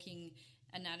not walking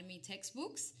anatomy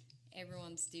textbooks.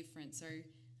 Everyone's different. So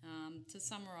to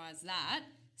summarize that,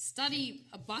 study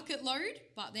a bucket load,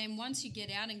 but then once you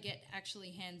get out and get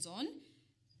actually hands-on,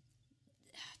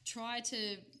 try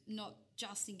to not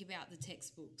just think about the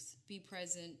textbooks. Be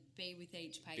present, be with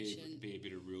each patient. Be a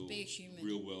bit of real... Be a human.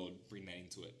 Real world, bring that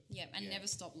into it. Yeah, and never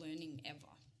stop learning, ever.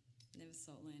 Never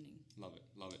stop learning. Love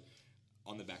it.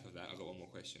 On the back of that, I've got one more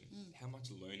question. How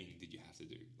much learning did you have to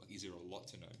do? Like, is there a lot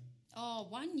to know? Oh,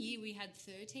 1 year we had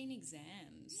 13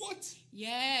 exams. What?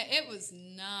 Yeah, it was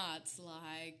nuts.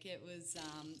 Like, it was,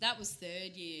 that was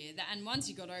third year. And once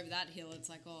you got over that hill, it's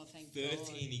like, oh, thank 13 God.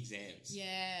 exams.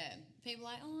 Yeah. People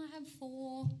are like, oh, I have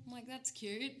 4. I'm like, that's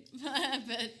cute.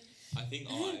 But... I think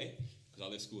because I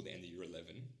left school at the end of year 11.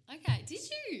 Okay, did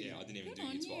you? Yeah, I didn't even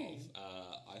Good do year 12.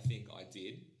 I think I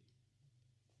did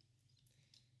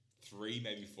 3,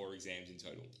 maybe 4 exams in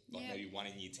total. Like maybe 1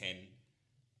 in year 10,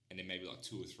 and then maybe like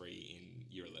 2 or 3 in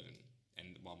year 11.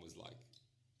 And one was like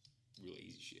really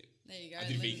easy shit. There you go. I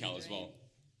did VCAL as well.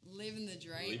 Living the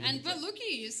dream. But look at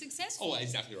you, you're successful. Oh,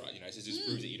 exactly right. So it just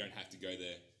proves that you don't have to go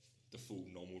the full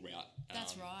normal route.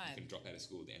 That's right. You can drop out of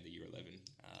school at the end of year 11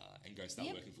 and go start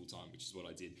working full time, which is what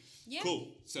I did. Yep. Cool.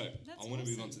 So That's I want to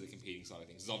move awesome. on to the competing side of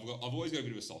things. I've always got a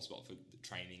bit of a soft spot for the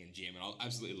training and gym, and I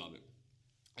absolutely love it.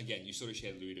 Again, you sort of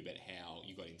shared a little bit about how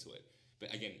you got into it.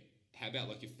 But again, how about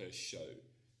like your first show?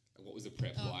 Like, what was the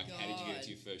prep like? God. How did you get into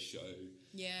your first show?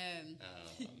 Yeah.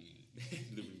 A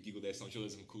little bit of giggle there, so I'm sure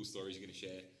there's some cool stories you're going to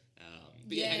share.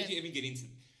 But how did you even get into...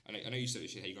 I know you sort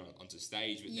of shared how you got onto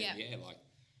stage, but then, like,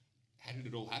 how did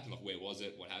it all happen? Like, where was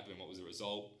it? What happened? What was the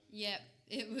result? Yeah,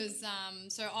 it was...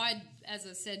 so I'd, as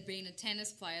I said, been a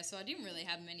tennis player, so I didn't really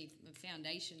have many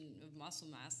foundation of muscle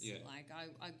mass. Yeah. Like,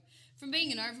 I from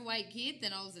being an overweight kid,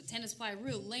 then I was a tennis player,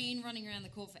 real lean, running around the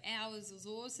court for hours. It was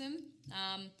awesome.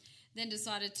 Then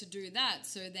decided to do that.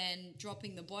 So then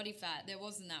dropping the body fat, there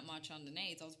wasn't that much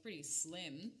underneath. I was pretty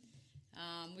slim,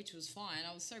 which was fine.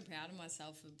 I was so proud of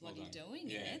myself for bloody doing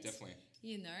it. Yeah, definitely.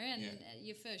 And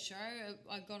your first show,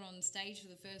 I got on stage for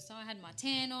the first time. I had my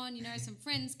tan on, some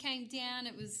friends came down.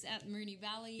 It was at Moonee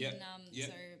Valley, and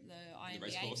so the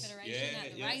INBA Federation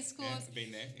at the race course. I've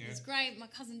been there. Yeah. It was great. My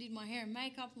cousin did my hair and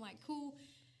makeup. I'm like, cool.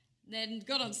 Then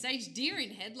got on stage, deer in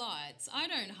headlights. I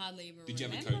don't hardly even remember it. Did you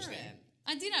have a coach then?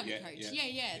 I did have a coach.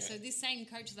 Yeah. So this same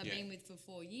coach that I've been with for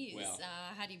 4 years,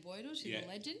 Hattie Boydell, she's a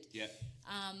legend. Yeah.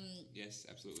 Yes,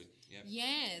 absolutely. Yeah.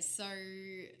 Yeah. So,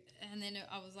 and then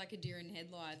I was like a deer in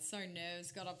headlights, so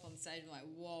nervous. Got up on stage, I'm like,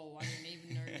 whoa, I don't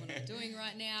even know what I'm doing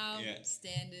right now. Yeah.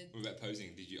 Standard. What about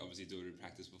posing? Did you obviously do it in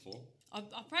practice before?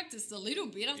 I practiced a little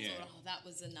bit. I thought, that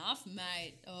was enough,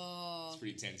 mate. Oh, it's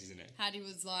pretty tense, isn't it? Hattie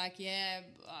was like,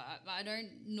 I don't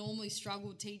normally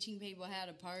struggle teaching people how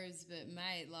to pose, but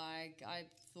mate, like, I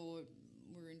thought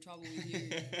we were in trouble with you.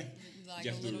 Like Did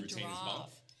you have a to do little a routine as well?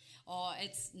 giraffe. Oh,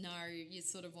 you're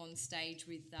sort of on stage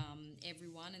with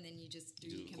everyone, and then you just do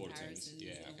the comparisons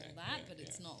and all that, but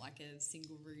it's not like a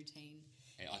single routine.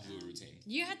 Yeah, I had to do a routine.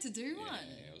 You had to do one?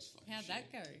 Yeah, it was fucking How'd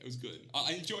that go? It was good.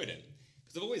 I enjoyed it.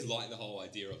 Because I've always liked the whole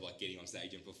idea of like getting on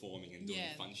stage and performing and doing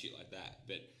fun shit like that.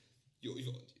 But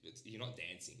you're not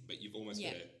dancing, but you've almost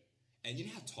got to... And you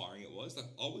know how tiring it was? Like,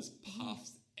 I was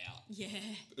puffed out. Yeah.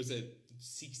 It was a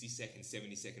 60-second,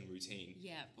 70-second routine.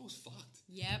 Yeah. I was fucked.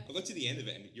 Yep. I got to the end of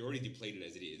it and you're already depleted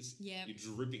as it is. Yeah. You're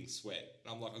dripping sweat.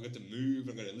 And I'm like, I got to move.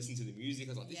 I got to listen to the music.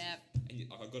 I was like, this is... And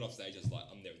I got off stage. I was like,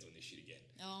 I'm never doing this shit again.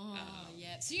 Oh,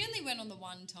 yeah. So you only went on the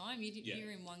one time. You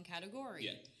were in one category.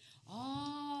 Yeah.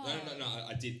 Oh. No.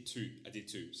 I did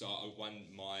two. So I won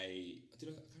my... I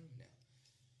can't remember now.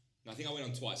 No, I think I went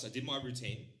on twice. So I did my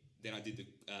routine. Then I did the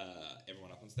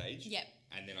everyone up on stage. Yep.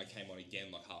 And then I came on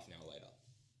again like half an hour later.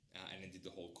 And then did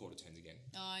the whole quarter turns again.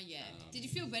 Oh, yeah. Did you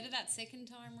feel better that second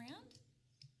time round?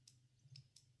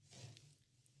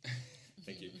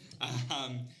 Thank you.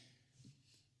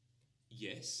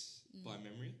 Yes, by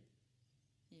memory.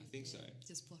 I think so.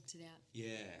 Just blocked it out. Yeah,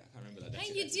 I can't remember that.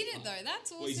 Hey, you did it though.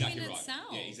 That's awesome exactly in right.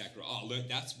 itself. Yeah, exactly right. Oh,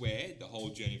 that's where the whole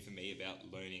journey for me about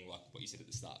learning, like what you said at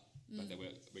the start, like that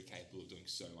we're capable of doing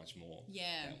so much more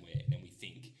Yeah. than we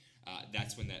think.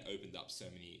 That's when that opened up so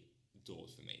many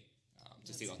doors for me.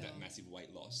 To see like that massive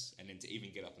weight loss, and then to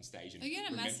even get up on stage and Oh, you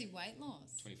had a massive weight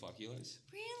loss. 25 kilos.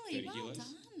 Really? 30 Well kilos.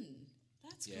 done.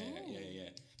 That's Yeah, cool. yeah.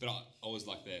 But I was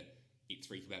like eat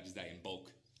 3 kebabs a day in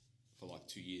bulk for like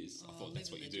 2 years. I thought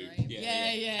that's what you living do. the dream.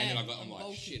 Yeah. Yeah. And then I'm I'm like,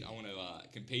 bulking. shit, I want to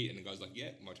compete. And the guy's like, yeah.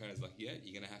 My trainer's like, yeah,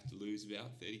 you're gonna have to lose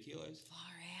about 30 kilos. Far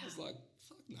I out. was like,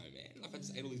 fuck no, man. Like I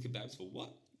just ate all these kebabs for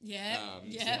what? Yeah.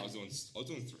 So I was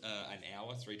doing an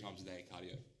hour 3 times a day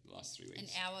cardio the last 3 weeks.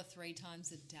 An hour 3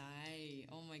 times a day.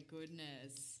 Oh my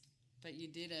goodness. But you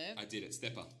did it. I did it.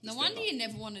 Stepper. No wonder you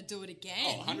never want to do it again.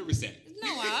 Oh, 100%.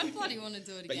 No way, I'd bloody want to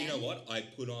do it But again. you know what?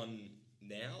 I've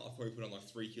probably put on like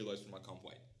 3 kilos from my comp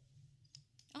weight.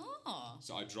 Oh.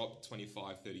 So I dropped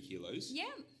 25, 30 kilos. Yeah.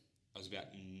 I was about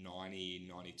 90,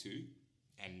 92.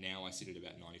 And now I sit at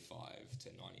about 95 to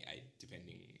 98,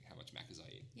 depending how much Macca's I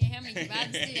eat. Yeah, how many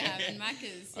kebabs do you have in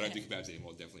Macca's? I don't do kebabs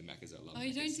anymore. Definitely Macca's. I love Oh,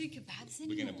 you don't Macca's. do kebabs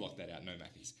anymore? We're going to block that out. No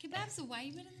Macca's. Kebabs are way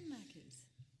better than Macca's.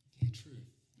 Yeah, true.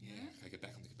 Yeah. Okay, get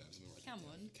back on the kebabs. I'm gonna write Come that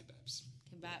down. on.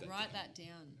 Kebabs. Write that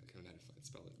down. I can't know how to fucking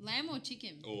spell it. Lamb or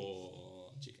chicken?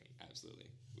 Or chicken, absolutely.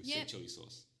 With Yep. sweet chili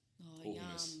sauce. Oh, Or yum.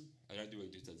 hummus. I don't do a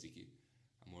tzatziki.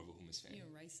 I'm more of a hummus fan. You're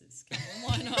a racist. Come on,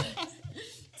 why not?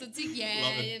 So it's Love yeah,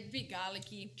 it. bit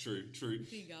garlicky. True.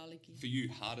 Bit garlicky. For you,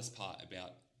 hardest part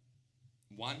about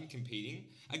one, competing,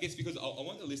 I guess, because I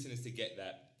want the listeners to get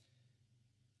that,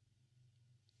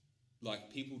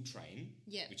 like, people train,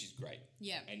 Yeah. which is great.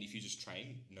 Yeah. And if you just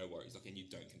train, no worries, like, and you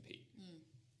don't compete.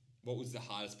 What was the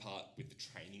hardest part with the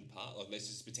training part? Like, let's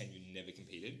just pretend you never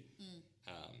competed.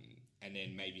 And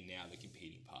then maybe now the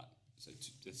competing part. So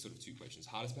that's sort of 2 questions.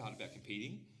 Hardest part about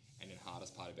competing, and then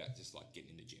hardest part about just, like,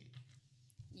 getting in the gym.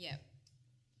 Yeah.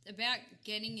 About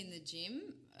getting in the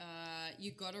gym,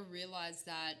 you got to realize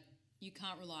that you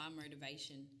can't rely on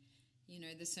motivation. You know,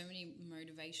 there's so many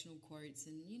motivational quotes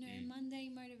and, you know, Monday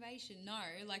motivation. No,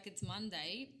 like it's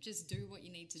Monday, just do what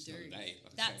you need to do. Another day,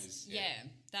 like the That's, same as-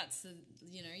 that's the,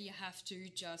 you know, you have to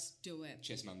just do it.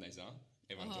 Chest Mondays are.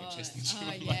 Everyone's doing chest in the gym Oh,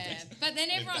 on yeah. Mondays. But then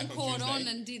And everyone back caught on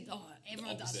Tuesday, and did,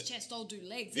 everyone does opposite. chest, I'll do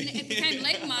legs. And it became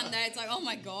leg Monday. It's like, oh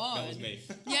my God. That was me.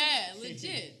 Yeah,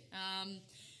 legit.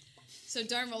 So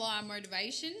don't rely on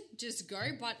motivation. Just go,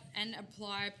 and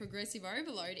apply progressive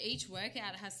overload. Each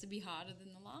workout has to be harder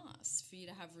than the last for you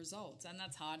to have results, and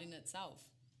that's hard in itself.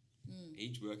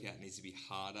 Each workout needs to be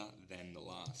harder than the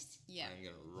last. Yeah. I'm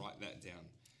going to write that down.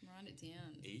 Write it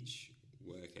down. Each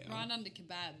workout. Right under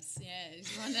kebabs. Yeah,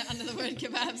 just write it under the word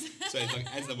kebabs. So it's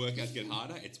like as the workouts get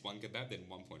harder, it's 1 kebab, then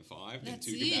 1.5, then That's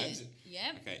 2 it. kebabs.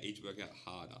 Yep. Okay, each workout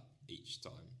harder each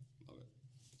time. Love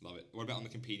it. Love it. What about on the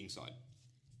competing side?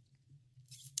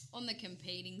 On the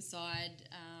competing side,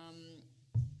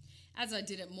 as I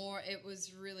did it more, it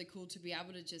was really cool to be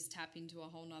able to just tap into a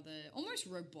whole nother, almost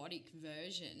robotic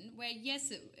version where,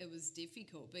 yes, it was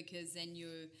difficult because then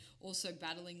you're also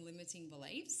battling limiting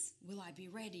beliefs. Will I be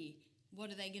ready? What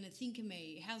are they going to think of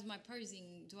me? How's my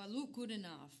posing? Do I look good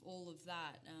enough? All of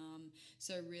that.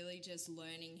 So really just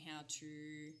learning how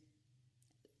to,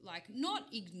 like, not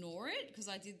ignore it, because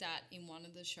I did that in one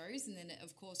of the shows, and then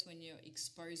of course when you're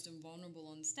exposed and vulnerable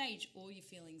on stage, all your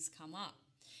feelings come up,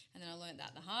 and then I learned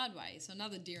that the hard way. So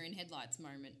another deer in headlights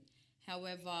moment.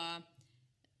 However,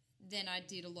 then I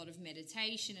did a lot of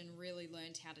meditation and really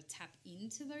learned how to tap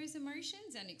into those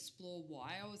emotions and explore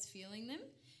why I was feeling them,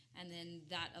 and then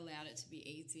that allowed it to be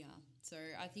easier. So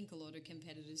I think a lot of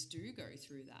competitors do go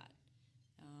through that.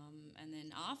 And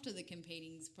then after the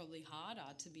competing's probably harder,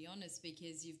 to be honest,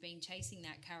 because you've been chasing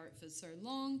that carrot for so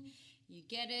long, you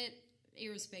get it,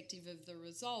 irrespective of the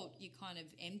result, you kind of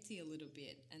empty a little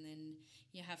bit, and then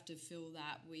you have to fill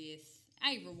that with,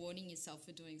 rewarding yourself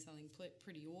for doing something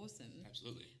pretty awesome,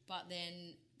 Absolutely. but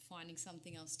then finding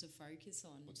something else to focus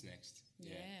on. What's next?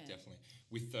 Yeah. Definitely.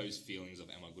 With those feelings of,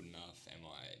 am I good enough? Am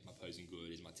I posing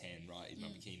good? Is my tan right? Is my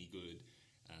bikini good?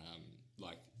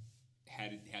 Like, how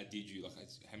did you, like,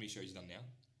 how many shows you done now?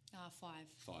 5,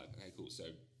 5. Okay, cool. So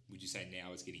would you say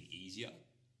now it's getting easier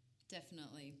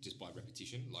definitely. just by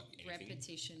repetition, like anything?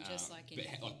 Repetition, just like but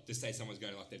anything. like, just say someone's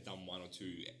going, like, they've done 1 or 2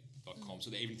 like comps,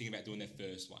 or they're even thinking about doing their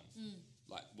first one.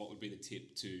 Like, what would be the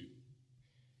tip to,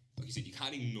 like you said, you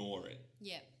can't ignore it.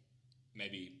 Yeah.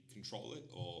 Maybe control it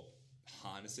or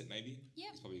harness it. Maybe. Yeah.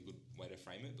 It's probably a good way to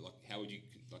frame it. But like, how would you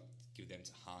like give them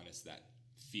to harness that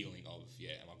feeling of,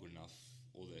 am I good enough?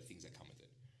 All the things that come with it.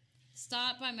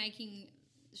 Start by making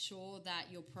sure that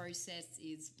your process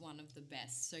is one of the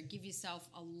best. So give yourself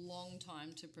a long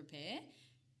time to prepare.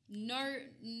 No,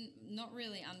 not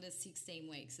really under 16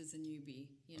 weeks as a newbie.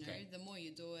 You know, Okay. the more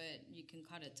you do it, you can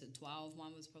cut it to 12.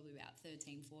 Mine was probably about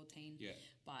 13, 14. Yeah.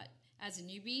 But as a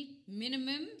newbie,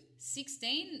 minimum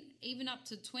 16, even up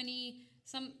to 20.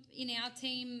 Some in our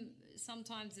team,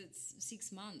 sometimes it's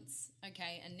 6 months.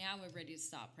 Okay, and now we're ready to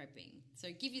start prepping.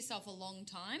 So give yourself a long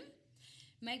time.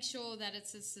 Make sure that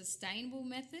it's a sustainable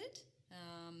method.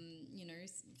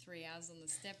 3 hours on the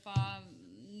stepper.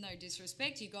 No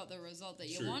disrespect, you got the result that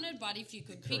you True. wanted, but if you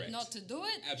could pick Correct. not to do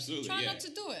it, Absolutely, try yeah. not to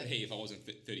do it. But hey, if I wasn't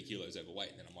 30 kilos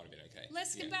overweight, then I might have been okay.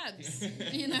 Less Yeah. kebabs,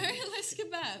 less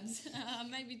kebabs.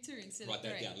 Maybe 2 instead Write of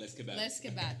that 3. down, less kebabs. Less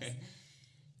kebabs.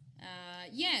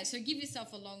 So give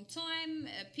yourself a long time,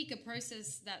 pick a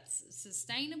process that's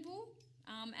sustainable,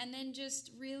 and then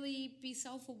just really be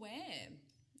self-aware.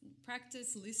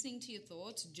 Practice listening to your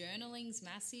thoughts. Journaling's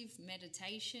massive,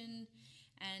 meditation,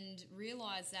 and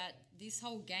realize that this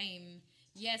whole game,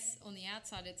 yes, on the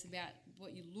outside it's about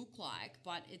what you look like,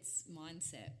 but it's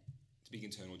mindset. It's a big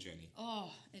internal journey.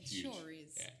 Oh, it Huge. sure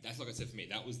is. Yeah, that's like I said for me.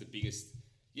 That was the biggest.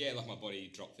 Yeah, like my body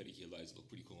dropped 30 kilos. It looked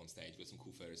pretty cool on stage. Got some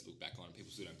cool photos to look back on.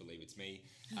 People still don't believe it's me.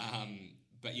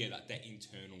 But yeah, that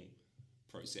internal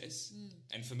process.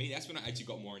 And for me, that's when I actually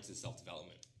got more into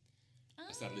self-development.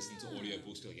 I started listening to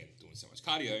audiobooks because, again, doing so much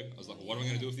cardio. I was like, well, what am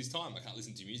I going to do with this time? I can't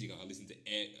listen to music. I can listen to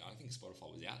I think Spotify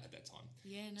was out at that time.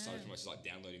 Yeah, no. So I was pretty much just like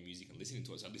downloading music and listening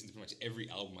to it. So I listened to pretty much every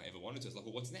album I ever wanted to. I was like,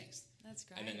 well, what's next? That's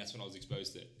great. And then that's when I was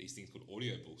exposed to these things called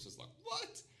audiobooks. I was like,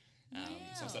 what?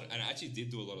 So I started, Wow. and I actually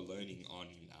did do a lot of learning on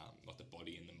like the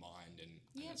body and the mind and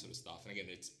that sort of stuff. And again,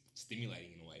 it's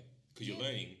stimulating in a way because you're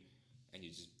learning and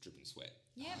you're just dripping sweat.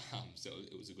 Yeah. So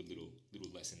it was a good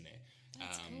little lesson there.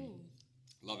 That's cool.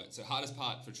 Love it. So hardest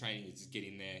part for training is just get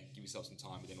in there, give yourself some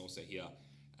time, but then also here,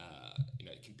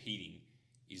 competing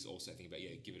is also, I think about,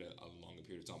 give it a longer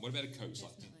period of time. What about a coach?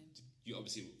 Like, Definitely. you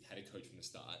obviously had a coach from the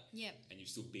start. Yep. And you've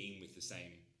still been with the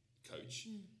same coach.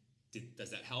 Does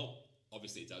that help?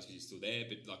 Obviously it does because you're still there,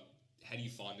 but like, how do you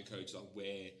find a coach?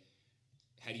 Like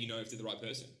how do you know if they're the right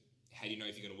person? How do you know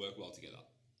if you're going to work well together?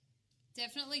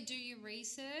 Definitely do your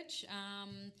research.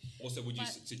 Also, would you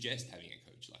But- suggest having a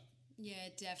coach? Like, Yeah,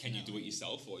 definitely. can you do it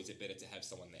yourself or is it better to have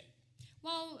someone there?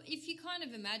 Well, if you kind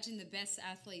of imagine the best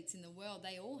athletes in the world,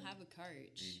 they all have a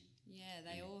coach. Yeah,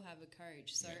 they all have a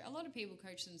coach. So a lot of people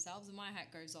coach themselves, and my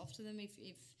hat goes off to them if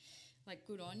like,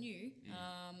 good on you.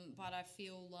 But I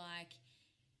feel like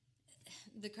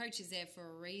the coach is there for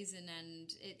a reason,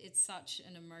 and it's such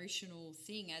an emotional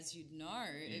thing, as you'd know.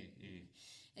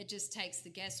 It just takes the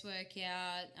guesswork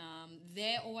out.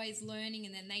 They're always learning,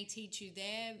 and then they teach you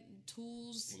their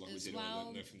tools Well, like we as said,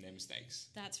 well. learn from their mistakes.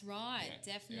 That's right,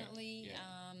 Yeah, definitely.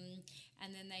 yeah.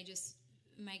 And then they just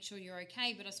make sure you're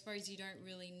okay. But I suppose you don't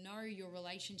really know your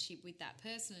relationship with that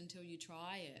person until you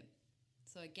try it.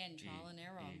 So again, trial and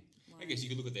error. I guess you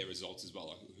could look at their results as well.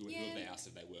 Like who have they Yeah. asked,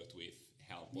 have they worked with?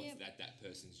 What's that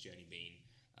person's journey been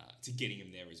to getting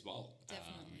them there as well?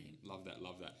 Definitely. Love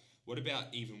that. What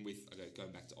about even with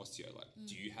going back to osteo? Like,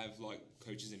 do you have like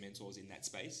coaches and mentors in that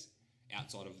space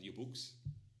outside of your books?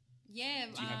 Yeah.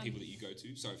 Do you have people that you go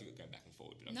to? Sorry if you're going back and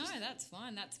forward, but I'm No, just, that's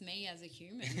fine. That's me as a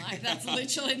human. Like, that's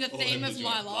literally the All theme over of the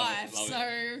my joint. Love life. it, love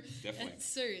So Definitely. it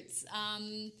suits.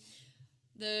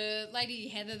 The lady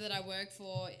Heather that I work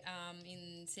for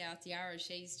in South Yarra,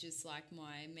 she's just like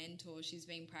my mentor. She's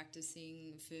been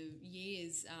practicing for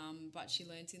years, but she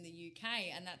learnt in the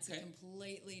UK, and that's a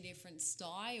completely different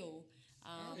style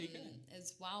there you go.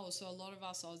 as well. So a lot of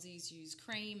us Aussies use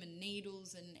cream and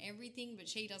needles and everything, but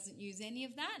she doesn't use any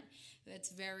of that.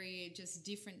 It's very just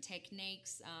different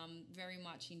techniques, very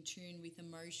much in tune with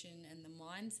emotion and the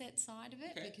mindset side of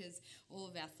it, because all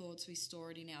of our thoughts, we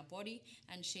store it in our body,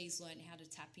 and she's learned how to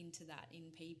tap into that in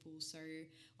people. So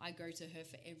I go to her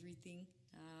for everything.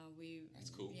 That's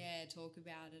cool. Yeah, talk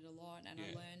about it a lot, and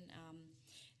I learn.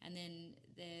 And then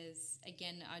there's,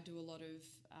 again, I do a lot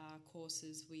of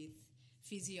courses with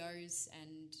physios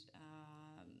and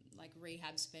like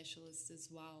rehab specialists as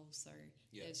well. So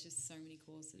there's just so many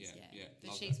courses. Yeah. But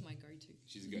Love she's that. my go-to.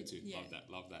 She's a go-to. Yeah.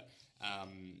 Love that.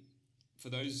 For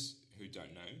those who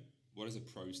don't know, what does a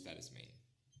pro status mean?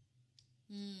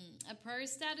 A pro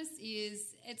status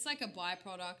it's like a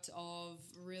byproduct of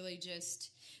really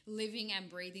just living and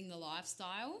breathing the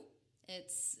lifestyle.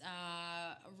 It's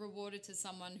rewarded to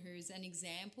someone who's an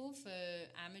example for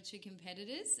amateur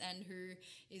competitors and who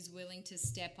is willing to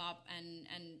step up and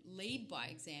lead by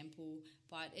example.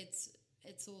 But it's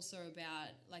also about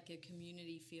like a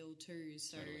community feel too.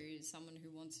 So someone who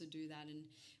wants to do that, and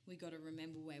we got to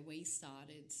remember where we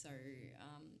started. So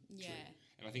True.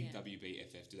 And I think Yeah.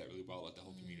 WBFF do that really well, like the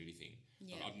whole community thing.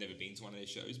 Yeah. I've never been to one of their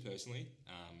shows personally.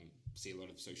 See a lot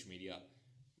of social media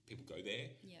people go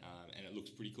there, Yeah. and it looks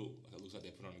pretty cool. Like, it looks like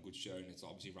they put on a good show, and it's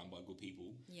obviously run by good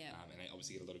people. Yeah. And they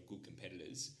obviously get a lot of good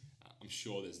competitors. I'm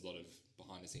sure there's a lot of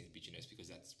behind the scenes bitchiness because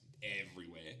that's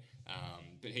everywhere.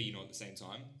 But hey, at the same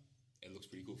time, it looks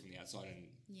pretty cool from the outside, and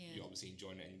Yeah. you're obviously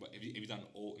enjoying it. And have you done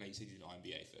all? No, you said you did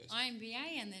IMBA first.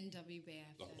 IMBA and then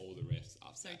WBFF. Like all the rest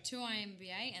after So that. 2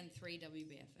 IMBA and 3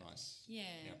 WBFF. Nice. Yeah.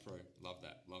 Yeah, pro. Love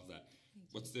that.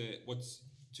 What's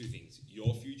two things?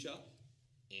 Your future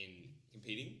in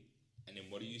competing, and then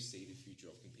what do you see the future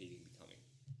of competing becoming?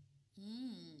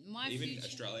 My Even future.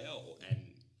 Australia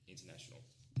and international.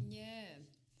 Yeah.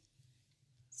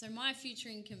 So my future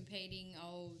in competing,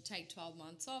 I'll take 12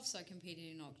 months off. So I competed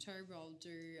in October. I'll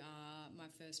do my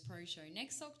first pro show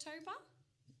next October.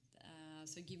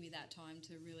 So give me that time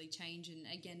to really change and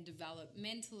again develop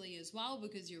mentally as well,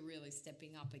 because you're really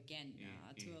stepping up again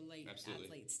to elite absolutely.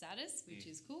 athlete status, which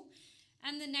is cool.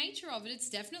 And the nature of it, it's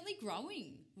definitely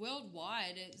growing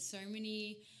worldwide. It's so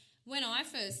many. When I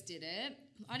first did it,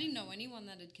 I didn't know anyone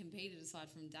that had competed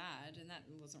aside from Dad, and that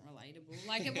wasn't relatable.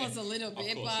 Like it was a little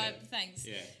bit, course, but yeah. thanks.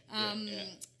 Yeah.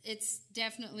 It's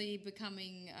definitely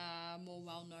becoming more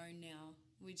well known now,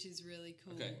 which is really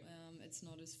cool. Okay. It's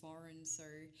not as foreign, so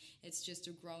it's just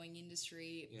a growing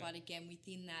industry. Yeah. But again,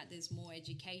 within that, there's more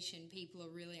education. People are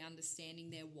really understanding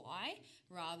their why,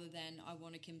 rather than I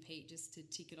want to compete just to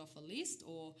tick it off a list,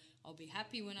 or I'll be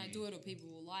happy when I do it, or people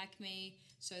will like me.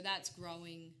 So that's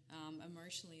growing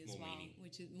emotionally as More well, meaning.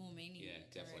 which is more meaning. Yeah,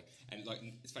 definitely. Correct. And like,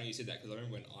 it's funny you said that because I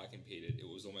remember when I competed, it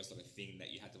was almost like a thing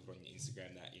that you had to put on your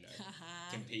Instagram that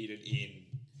competed in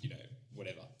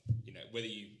whatever, whether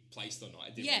you placed or not,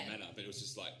 it didn't Yeah. really matter. But it was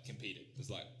just like competed. It was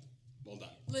like, well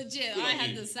done. Legit, Good I on had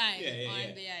you. the same Yeah.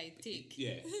 IMBA tick.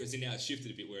 Yeah, because now it's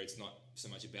shifted a bit where it's not so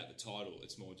much about the title;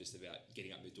 it's more just about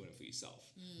getting up there doing it for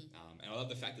yourself. And I love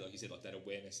the fact that, like you said, like that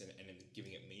awareness and then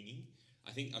giving it meaning.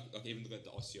 I think, like even look at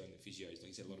the osteo and the physios. Like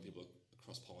you said, a lot of people are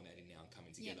cross pollinating now and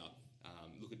coming together.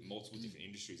 Look at multiple different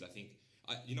industries. I think,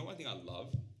 one thing I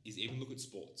love is even look at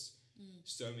sports.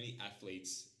 So many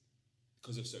athletes,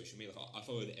 because of social media. Like I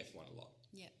follow the F1 a lot.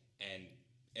 Yeah. And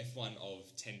F1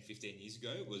 of 10, 15 years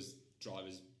ago was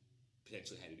drivers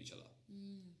potentially hated each other.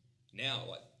 Now,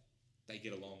 like, they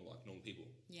get along like normal people.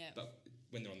 Yeah. But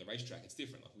when they're on the racetrack, it's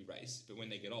different. Like, we race. But when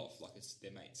they get off, like, it's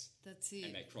their mates. That's it.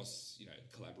 And they cross,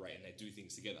 collaborate and they do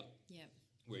things together. Yeah.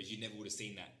 Whereas you never would have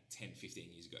seen that 10,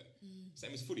 15 years ago.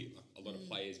 Same as footy. Like, a lot of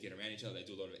players get around each other. They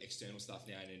do a lot of external stuff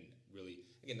now. And then really,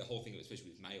 again, the whole thing,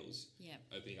 especially with males, Yeah.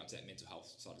 opening up to that mental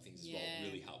health side of things as Yeah.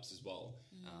 well really helps as well.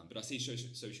 But I see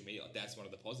social media, like, that's one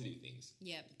of the positive things.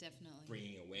 Yeah, definitely.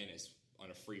 Bringing awareness on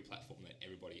a free platform that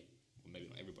everybody, well, maybe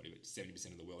not everybody, but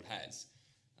 70% of the world has,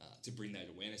 to bring that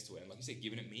awareness to it. And like you said,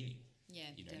 giving it meaning.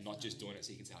 Yeah, Not just doing it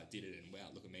so you can say, I did it and wow,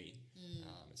 look at me.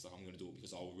 It's like, I'm going to do it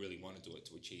because I really want to do it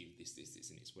to achieve this,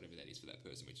 and this, whatever that is for that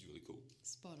person, which is really cool.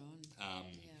 Spot on.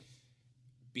 Yeah.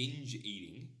 Binge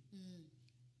eating,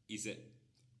 is it,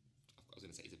 I was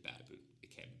going to say, is it bad, but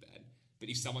it can be bad. But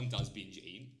if someone does binge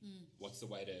eat, what's the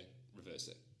way to reverse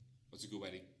it? What's a good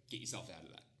way to get yourself out of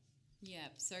that? Yeah,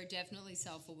 so definitely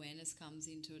self-awareness comes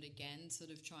into it again, sort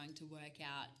of trying to work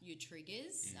out your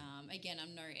triggers. Again,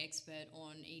 I'm no expert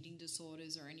on eating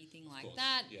disorders or anything like course,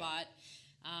 that, yeah. but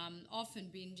often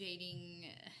binge eating,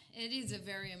 it is a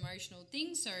very emotional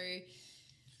thing, so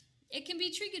it can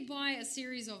be triggered by a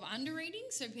series of under-eating.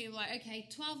 So people are like, okay,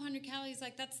 1,200 calories,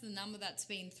 like that's the number that's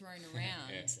been thrown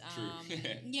around. True.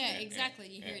 Yeah, exactly.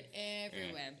 You hear it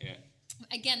everywhere. Yeah.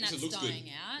 Again, Because it that's looks dying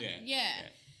good. out. Yeah. Yeah.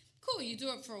 Cool, you do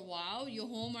it for a while, your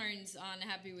hormones aren't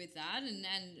happy with that, and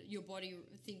your body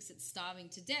thinks it's starving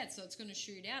to death, so it's going to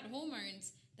shoot out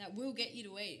hormones that will get you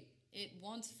to eat. It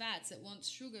wants fats, it wants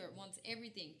sugar, it wants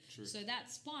everything. True. So that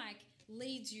spike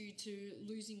leads you to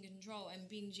losing control and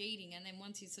binge eating, and then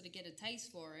once you sort of get a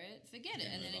taste for it, forget it,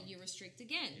 and then you restrict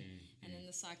again, and then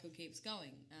the cycle keeps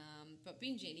going. But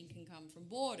binge eating can come from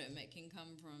boredom, it can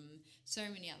come from so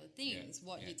many other things.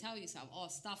 You tell yourself, oh,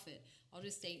 stuff it, I'll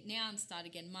just eat now and start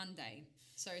again Monday.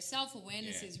 So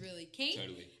self-awareness is really key.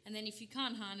 Totally. And then if you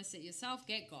can't harness it yourself,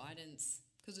 get guidance,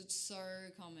 because it's so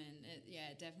common.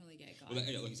 Definitely get guidance.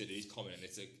 Well, like you said, it is common, and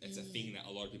it's a thing that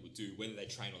a lot of people do, whether they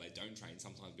train or they don't train.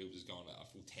 Sometimes people just go on a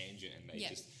full tangent and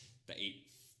they eat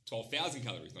 12,000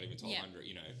 calories, not even 1,200,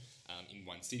 in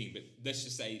one sitting. But let's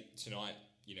just say tonight,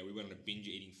 we went on a binge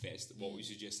eating fest. What would you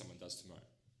suggest someone does tomorrow?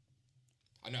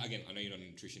 I know you're not a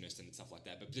nutritionist and stuff like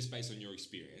that, but just based on your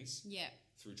experience,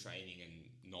 through training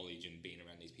and knowledge and being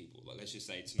around these people, like let's just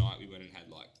say tonight we went and had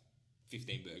like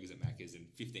 15 burgers at Macca's and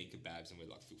 15 kebabs, and we're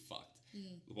like feel fucked.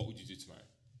 What would you do tomorrow?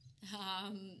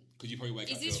 Could you probably wake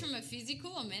Is up this to from a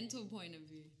physical or mental point of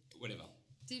view? whatever?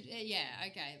 Yeah,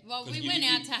 okay. Well, 'Cause we you- went you-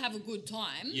 out to have a good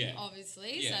time, Yeah.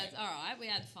 obviously. Yeah. So, it's all right, we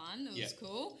had fun. It was Yeah.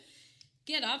 cool.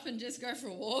 Get up and just go for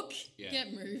a walk. Yeah.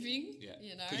 Get moving, Yeah.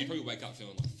 you know. Because you probably wake up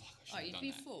feeling like, fuck, I should Oh, have you'd done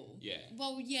be that. full. Yeah.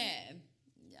 Well, yeah.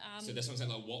 So that's what I'm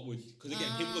saying. Like, what would? Because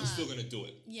again, people are still going to do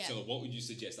it. Yeah. So like, what would you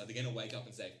suggest? Like, they're going to wake up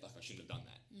and say, "Fuck, I shouldn't have done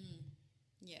that."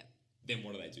 Yeah. Then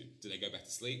what do? Do they go back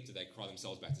to sleep? Do they cry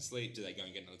themselves back to sleep? Do they go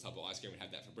and get another tub of ice cream and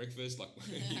have that for breakfast? Like,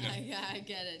 you know, Yeah, I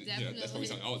get it. you know, Definitely. that's probably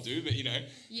something I would do. But you know,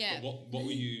 Yeah. But what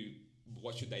were you?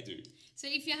 What should they do? So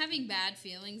if you're having bad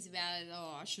feelings about it,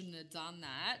 I shouldn't have done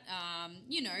that,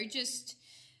 you know, just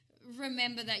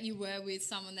remember that you were with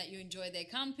someone that you enjoyed their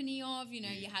company of, you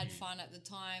know, you had fun at the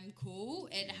time, cool,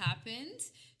 it happened.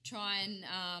 Try and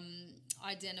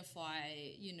identify,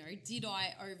 you know, did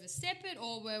I overstep it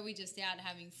or were we just out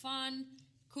having fun?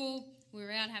 Cool, we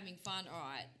were out having fun, all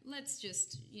right, let's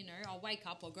just, you know, I'll wake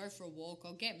up, I'll go for a walk,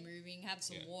 I'll get moving, have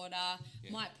some water,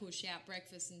 might push out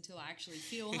breakfast until I actually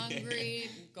feel hungry.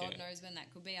 God knows when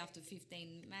that could be, after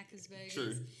 15 Macca's burgers.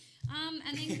 True.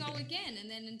 And then go again, and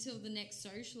then until the next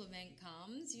social event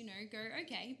comes, you know, go,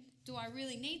 okay, do I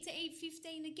really need to eat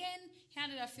 15 again? How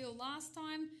did I feel last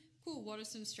time? Cool, what are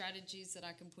some strategies that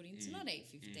I can put in to not eat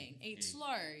 15? Eat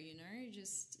slow, you know,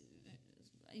 just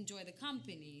enjoy the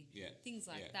company, things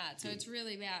like that. So it's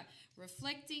really about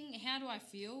reflecting, how do I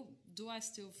feel? Do I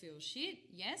still feel shit?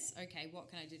 Yes. Okay, what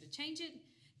can I do to change it?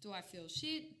 Do I feel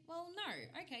shit? Well,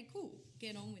 no. Okay, cool.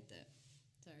 Get on with it.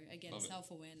 So again, Love it.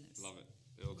 self-awareness. Love it.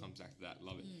 It all comes back to that.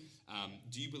 Love it.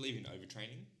 Do you believe in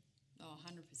overtraining? Oh,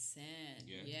 100%.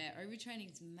 Yeah. Yeah,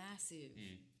 overtraining's massive.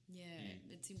 Yeah,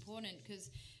 it's important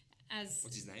because as...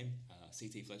 What's his name?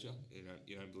 C.T. Fletcher.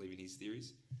 You don't believe in his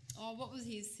theories Oh, what was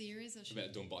his series? I should...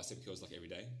 about doing bicep curls like every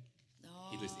day?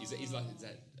 Oh. He's like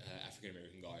that African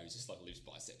American guy who just like lifts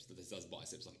biceps, that does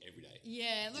biceps like every day.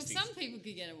 Yeah, look, Just some things- people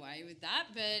could get away with that,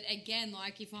 but again,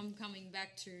 like if I'm coming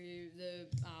back to the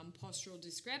postural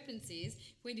discrepancies,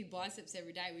 if we did biceps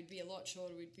every day, we'd be a lot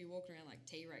shorter. We'd be walking around like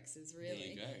T-Rexes, really. There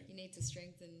you go. You need to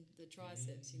strengthen the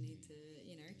triceps. You need to,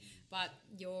 you know, but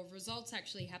your results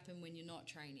actually happen when you're not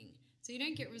training. So you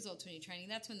don't get results when you're training.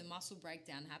 That's when the muscle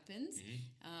breakdown happens,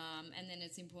 and then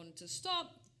it's important to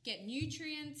stop, get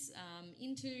nutrients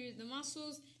into the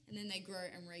muscles, and then they grow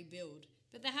and rebuild.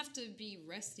 But they have to be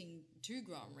resting to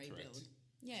grow and rebuild. Correct.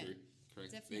 Yeah, True.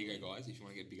 Correct. definitely. There you go, guys. If you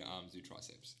want to get bigger arms, do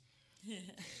triceps.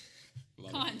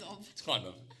 Love it. Kind of. It's kind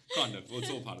of. Well,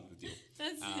 it's all part of the deal.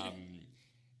 That's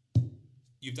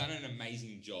You've done an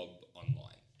amazing job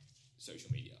online,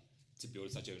 social media, to build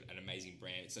such an amazing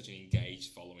brand, such an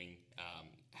engaged following.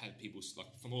 Have people like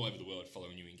from all over the world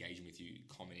following you, engaging with you,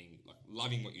 commenting, like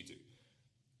loving what you do.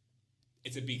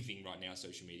 It's a big thing right now,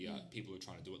 social media. People are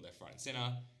trying to do it left, right, and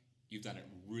center. You've done it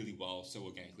really well, so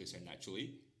organically, so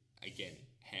naturally. Again,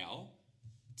 how?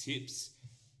 Tips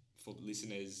for the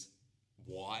listeners.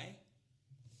 Why?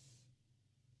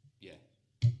 Yeah.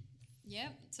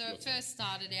 Yep. So Your it turn. first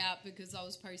started out because I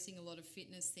was posting a lot of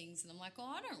fitness things, and I'm like,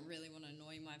 I don't really want to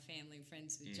annoy my family and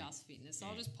friends with just fitness, so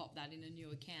I'll just pop that in a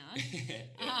new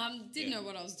account. Didn't know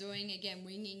what I was doing. Again,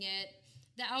 winging it.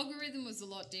 The algorithm was a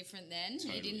lot different then.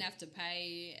 Totally. You didn't have to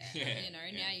pay. Yeah, you know,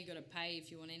 yeah. now you got to pay if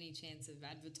you want any chance of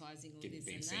advertising or Getting this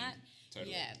being and seen. that.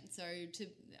 Totally. Yeah. So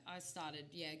I started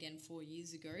again 4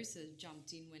 years ago. So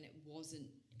jumped in when it wasn't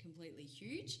completely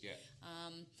huge. Yeah.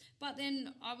 But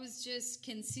then I was just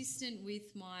consistent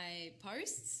with my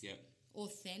posts, Yeah.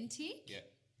 authentic, Yeah.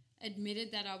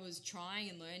 admitted that I was trying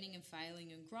and learning and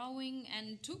failing and growing,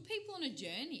 and took people on a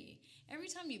journey. Every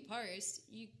time you post,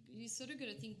 you sort of got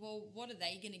to think, well, what are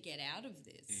they going to get out of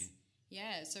this?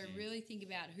 Yeah, so really think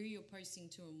about who you're posting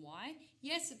to and why.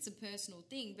 Yes, it's a personal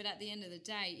thing, but at the end of the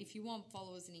day, if you want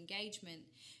followers and engagement,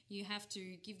 you have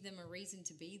to give them a reason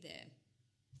to be there.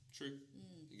 True.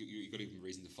 You've got to give them a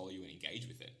reason to follow you and engage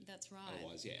with it. That's right.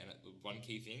 Otherwise, yeah. And one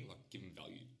key thing, like, give them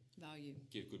value. Value.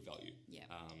 Give good value. Yeah.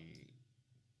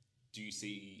 Do you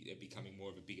see it becoming more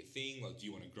of a bigger thing? Like, do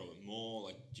you want to grow it more?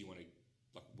 Like, do you want to,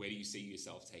 like, where do you see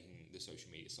yourself taking the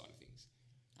social media side of things?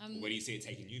 Or where do you see it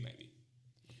taking you, maybe?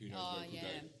 Who knows where it could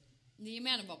go? The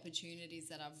amount of opportunities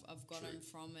that I've gotten True.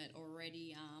 from it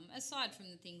already, aside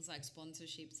from the things like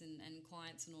sponsorships and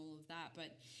clients and all of that,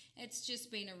 but it's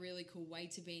just been a really cool way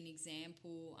to be an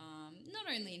example,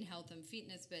 not only in health and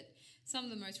fitness, but some of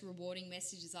the most rewarding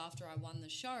messages after I won the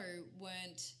show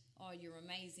weren't, oh, you're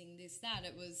amazing, this, that.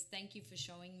 It was, thank you for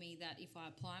showing me that if I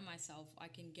apply myself, I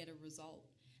can get a result.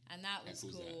 And that was How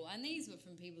cool is cool. And these were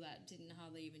from people that didn't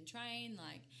hardly even train,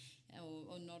 like,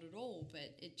 or not at all.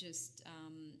 But it just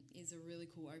is a really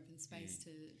cool open space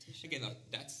to show. Again, like,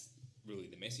 that's really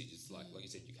the message. It's like you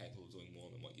said, you're capable of doing more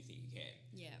than what you think you can.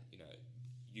 Yeah. You know,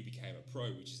 you became a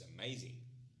pro, which is amazing.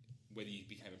 Whether you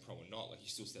became a pro or not, like you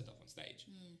still stepped up on stage,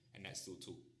 and that still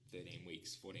took 13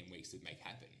 weeks, 14 weeks to make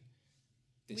happen.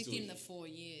 Within the 4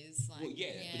 years. Like, well,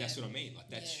 but that's what I mean. Like,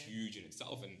 that's huge in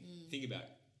itself. And think about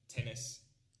tennis,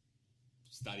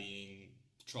 studying,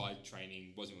 tried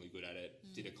training, wasn't really good at it,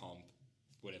 did a comp,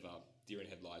 whatever, deer in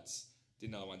headlights, did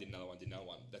another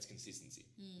one. That's consistency,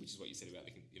 which is what you said about,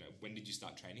 when did you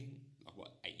start training? Like,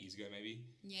 what, 8 years ago maybe?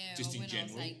 Yeah, just in when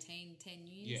general. I was 18, 10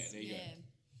 years. Yeah, there you go.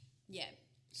 Yeah.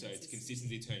 So it's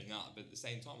consistency turning up, but at the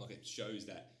same time, like, it shows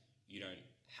that you don't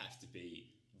have to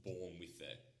be born with the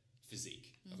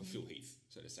physique, like a Phil Heath,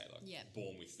 so to say, like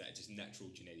born with that, just natural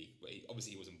genetic.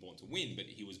 Obviously, he wasn't born to win, but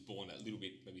he was born a little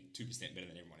bit, maybe 2% better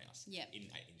than everyone else in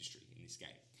that industry, in this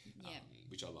game,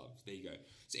 which I love. There you go.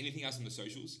 So anything else on the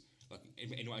socials? Like,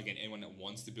 anyone that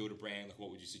wants to build a brand, like, what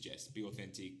would you suggest? Be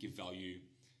authentic, give value,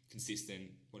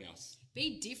 consistent. What else?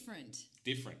 Be different.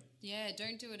 Different. Yeah,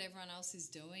 don't do what everyone else is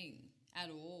doing at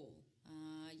all.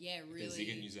 Really. If they're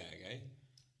zigging, you zag, eh?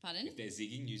 Pardon? If they're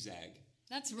zigging, you zag.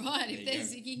 That's right. If they're go.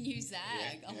 zigging, you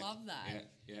zag. I love that.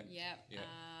 Yeah.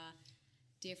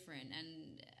 Different.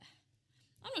 And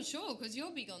I'm not sure, because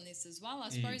you're big on this as well. I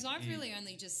suppose I've really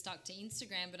only just stuck to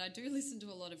Instagram, but I do listen to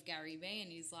a lot of Gary Vee,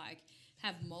 and he's like,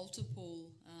 have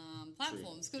multiple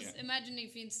platforms. Because imagine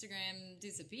if Instagram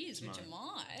disappears, which it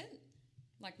might.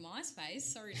 Like MySpace,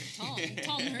 sorry to Tom.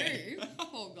 Tom who?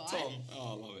 Poor guy. Tom. Oh,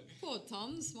 I love it. Poor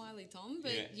Tom, smiley Tom.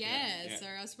 But so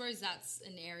I suppose that's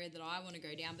an area that I want to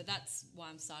go down, but that's why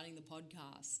I'm starting the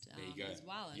podcast there you go. as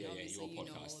well. And obviously you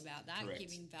know all about that,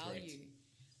 giving value.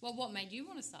 Correct. Well, what made you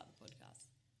want to start the podcast?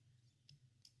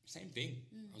 Same thing.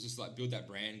 I was just like, build that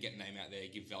brand, get a name out there,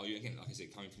 give value. Again, like I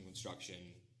said, coming from construction,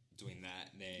 doing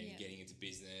that, and then getting into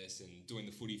business and doing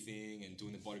the footy thing and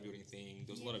doing the bodybuilding thing.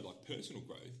 There was a lot of like personal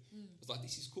growth. I was like,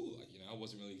 this is cool. Like, I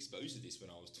wasn't really exposed to this when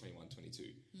I was 21,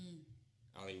 22.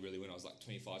 Only really when I was like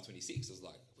 25, 26, I was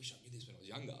like, I wish I knew this when I was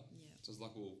younger. So I was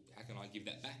like, well, how can I give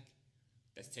that back?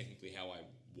 That's technically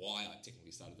why I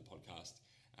technically started the podcast.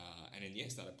 And then,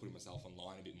 started putting myself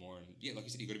online a bit more. And like you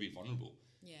said, you've got to be vulnerable.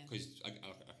 Because I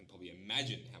can probably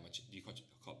imagine how much do you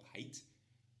cop hate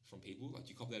from people? Like, do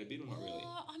you cop that a bit or not really?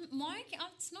 Mike,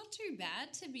 it's not too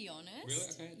bad, to be honest. Really?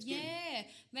 Okay, it's good.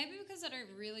 Maybe because I don't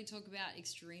really talk about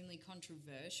extremely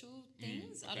controversial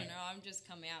things. I don't know. I'm just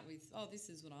come out with, this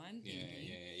is what I'm thinking.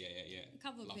 Yeah. A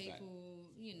couple of Love people,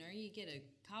 you get a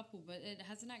couple, but it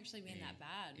hasn't actually been that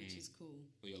bad, which is cool.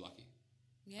 Well, you're lucky.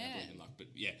 Yeah. I believe in luck, but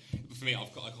for me, I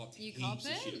copped heaps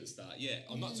of shit at the start. Yeah,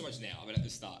 I'm not so much now, but at the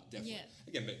start, definitely.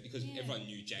 Again, but because everyone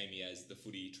knew Jamie as the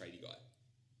footy tradie guy.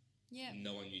 Yeah.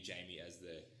 No one knew Jamie as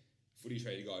the footy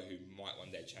trader guy who might one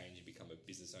day change and become a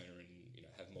business owner and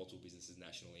have multiple businesses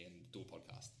nationally and do a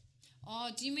podcast. Oh,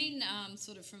 do you mean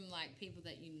sort of from like people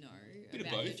that you know Bit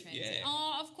about of both, your transition?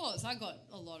 Oh, of course, I got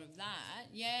a lot of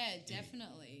that. Yeah,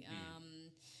 definitely.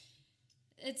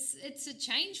 It's a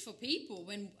change for people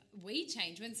when we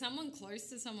change. When someone close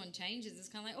to someone changes, it's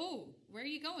kind of like, oh, where are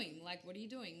you going? Like, what are you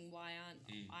doing? Why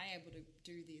aren't I able to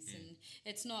do this? And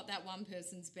it's not that one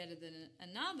person's better than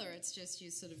another. It's just you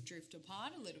sort of drift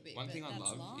apart a little bit. One thing I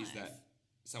love is that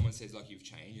someone says, like, you've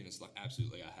changed, and it's like,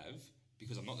 absolutely I have,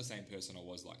 because I'm not the same person I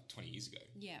was like 20 years ago.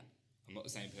 Yeah. I'm not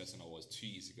the same person I was 2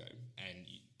 years ago. And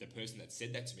the person that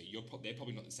said that to me, they're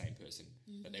probably not the same person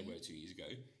that they were 2 years ago.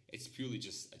 It's purely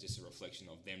just a reflection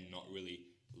of them not really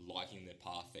liking the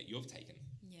path that you've taken.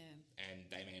 Yeah. And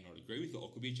they may not agree with it, or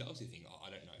it could be a jealousy thing. I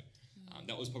don't know.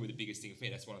 That was probably the biggest thing for me.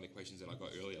 That's one of the questions that I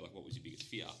got earlier, like, what was your biggest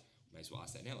fear? I may as well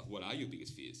ask that now. Like, what are your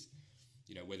biggest fears?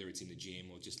 Whether it's in the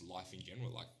gym or just life in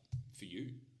general, like, for you.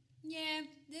 Yeah,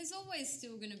 there's always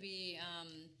still going to be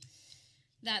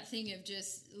that thing of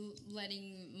just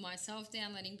letting myself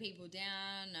down, letting people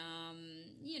down.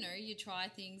 You try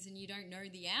things and you don't know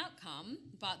the outcome,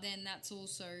 but then that's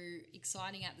also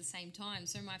exciting at the same time.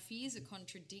 So my fears are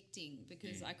contradicting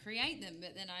because I create them,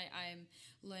 but then I'm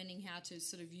learning how to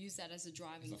sort of use that as a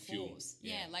driving force.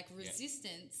 Like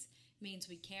resistance means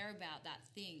we care about that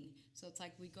thing. So it's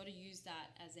like we got to use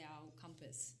that as our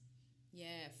compass.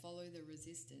 Yeah, follow the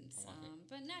resistance.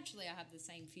 But naturally, I have the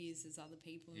same fears as other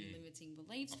people and limiting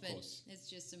beliefs. Of course. It's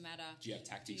just a matter. Do you have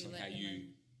tactics on how you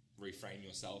reframe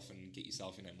yourself and get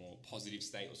yourself in a more positive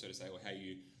state, or so to say, or how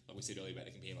you, like we said earlier about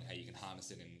the competing, like how you can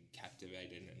harness it and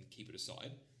captivate it and keep it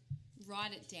aside?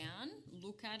 Write it down,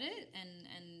 look at it,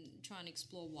 and try and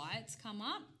explore why it's come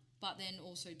up. But then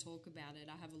also talk about it.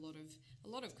 I have a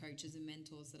lot of coaches and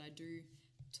mentors that I do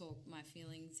talk my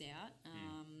feelings out.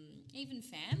 Even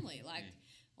family, like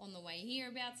on the way here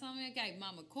about something. I gave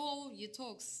Mum a call. You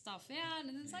talk stuff out,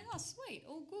 and it's like, oh, sweet,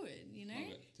 all good, you know.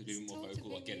 Love it. To be more Talk to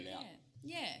vocal, like get it people, out.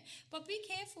 Yeah, but be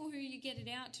careful who you get it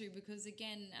out to, because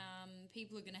again,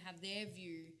 people are going to have their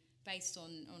view based on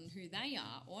who they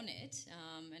are on it,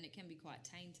 and it can be quite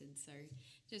tainted. So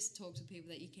just talk to people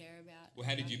that you care about. Well,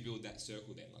 how did you build that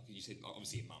circle then? Like you said,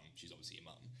 obviously your mum. She's obviously your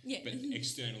mum. Yeah. But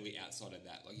externally, outside of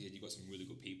that, like you said, you've got some really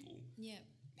good people. Yeah.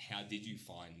 How did you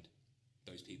find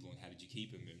those people, and how did you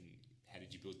keep them, and how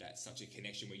did you build that such a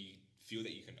connection where you feel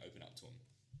that you can open up to them?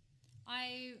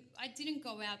 I didn't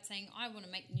go out saying I want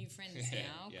to make new friends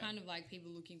now. Yeah. Kind of like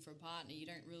people looking for a partner. You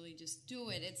don't really just do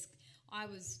it. I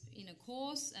was in a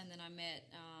course, and then I met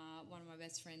one of my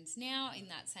best friends now in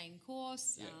that same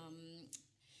course. Yeah.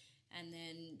 And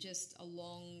then just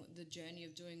along the journey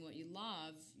of doing what you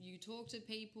love, you talk to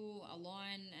people,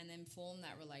 align, and then form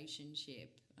that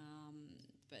relationship.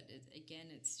 But again,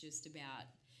 it's just about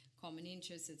common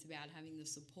interests. It's about having the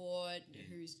support,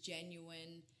 who's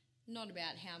genuine, not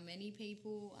about how many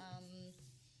people,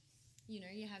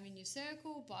 you have in your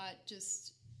circle, but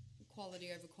just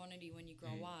quality over quantity when you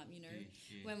grow up,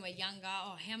 When we're younger,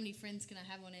 how many friends can I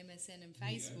have on MSN and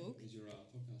Facebook? There's your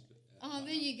podcast. Oh,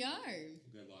 there you go.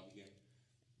 We'll go live again.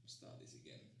 We'll start this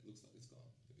again. It looks like it's gone.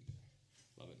 There we go.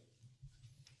 Love it.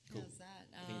 Cool. How's that?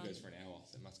 I think it goes for an hour,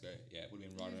 so it must go. Yeah, it would have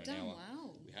been right We've on an done hour.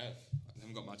 well. We have. I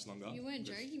haven't got much longer. You weren't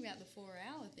joking about the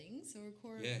 4-hour thing, so we're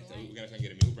quarter Yeah, of the so way. we're going to try and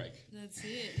get a meal break. That's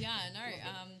it. Yeah, I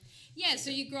know.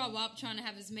 So you grow up trying to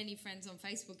have as many friends on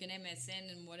Facebook and MSN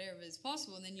and whatever as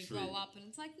possible, and then you True. grow up and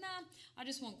it's like, nah, I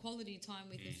just want quality time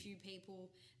with a few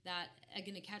people that are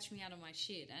going to catch me out of my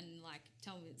shit and like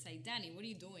tell me, say, Danny, what are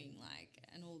you doing? Like,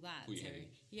 and all that. Put your So, head in.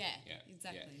 yeah,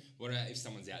 exactly. Yeah. What about if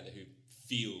someone's out there who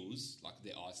feels like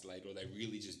they're isolated, or they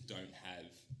really just don't have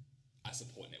a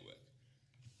support network?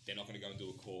 They're not going to go and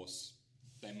do a course.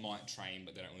 They might train,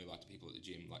 but they don't really like the people at the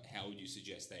gym. Like, how would you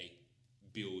suggest they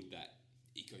build that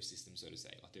ecosystem, so to say,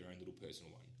 like their own little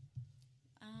personal one?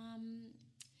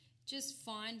 Just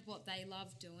find what they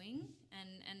love doing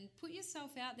and put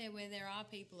yourself out there where there are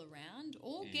people around,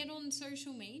 or get on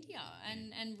social media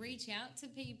and reach out to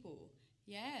people.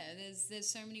 Yeah, there's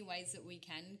so many ways that we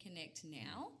can connect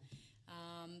now,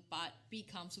 but be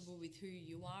comfortable with who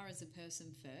you are as a person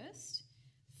first.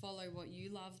 Follow what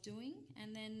you love doing,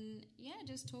 and then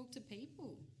just talk to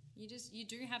people. You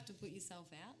do have to put yourself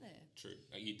out there. True.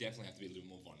 Like, you definitely have to be a little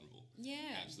more vulnerable.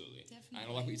 Yeah, Absolutely. definitely. And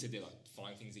I like what you said there, like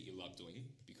find things that you love doing,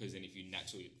 because then if you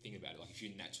naturally think about it, like if you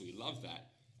naturally love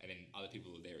that, and then other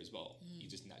people are there as well, you're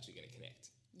just naturally going to connect.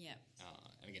 Yeah.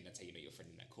 And again, that's how you meet your friend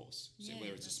in that course. So Yeah,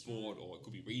 whether it's a that's sport, or it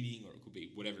could be reading, or it could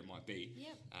be whatever it might be.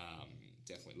 Yep.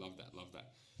 Definitely love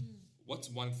that. What's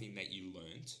one thing that you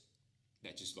learned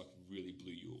that just like really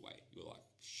blew you away? You were like,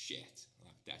 shit,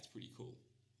 like that's pretty cool.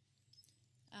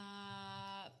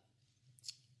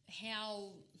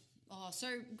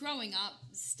 So growing up,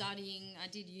 studying, I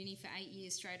did uni for 8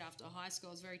 years straight after high school.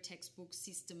 I was very textbook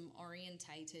system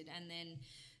orientated, and then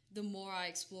the more I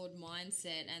explored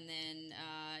mindset and then,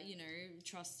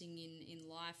 trusting in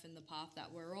life and the path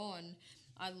that we're on,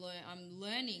 I'm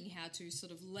learning how to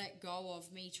sort of let go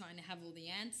of me trying to have all the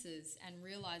answers and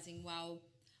realizing, well,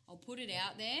 I'll put it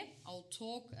out there, I'll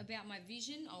talk about my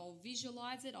vision, I'll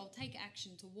visualize it, I'll take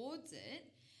action towards it,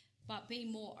 but be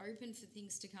more open for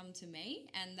things to come to me,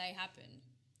 and they happen.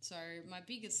 So my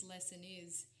biggest lesson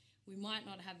is we might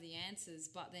not have the answers,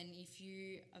 but then if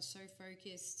you are so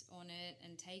focused on it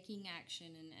and taking action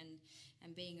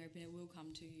and being open, it will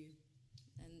come to you.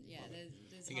 And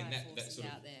there's Again, higher that forces sort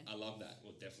of, out there. I love that.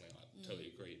 Well, definitely, I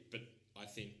totally agree. But I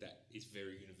think that is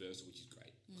very universal, which is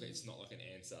great. It's not like an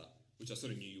answer, which I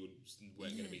sort of knew you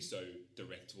weren't going to be so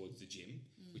direct towards the gym,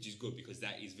 which is good, because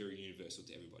that is very universal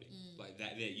to everybody. Like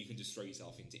that there, you can just throw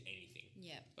yourself into anything.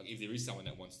 Yeah. Like if there is someone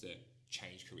that wants to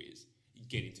change careers,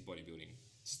 get into bodybuilding,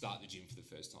 start the gym for the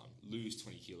first time, lose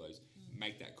 20 kilos,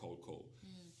 make that cold call,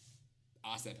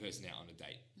 ask that person out on a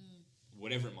date,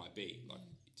 whatever it might be, like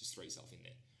just throw yourself in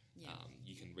there. Yeah.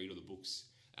 You can read all the books.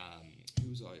 Who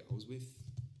was I? I was with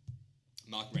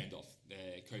Mark Randolph,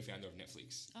 the co-founder of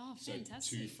Netflix. Oh, so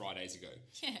fantastic. 2 Fridays ago.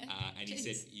 Yeah. And he Jeez.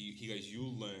 said, he goes,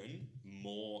 you'll learn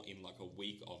more in like a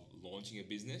week of launching a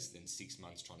business than 6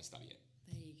 months trying to study it.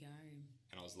 There you go.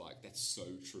 And I was like, that's so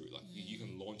true. Like you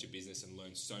can launch a business and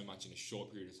learn so much in a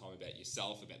short period of time about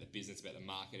yourself, about the business, about the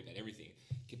market, about everything,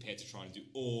 compared to trying to do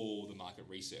all the market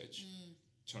research,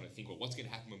 trying to think, well, what's going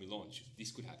to happen when we launch?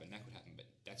 This could happen, that could happen, but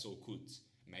that's all coulds,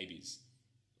 maybes.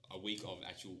 A week of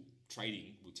actual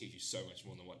trading will teach you so much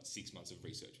more than what 6 months of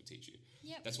research will teach you.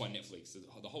 Yep. That's why Netflix,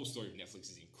 the whole story of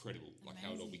Netflix is incredible, like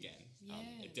how it all Amazing. began.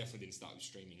 Yeah. It definitely didn't start with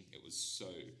streaming. It was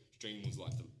streaming was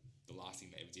like the the last thing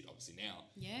they ever did, obviously now.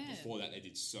 Yeah. Before that, they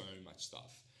did so much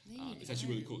stuff. There you It's actually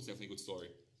really go. cool. It's definitely a good story.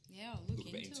 Yeah, I'll look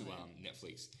A bit into into it.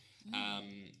 Netflix.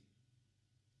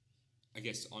 I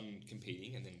guess on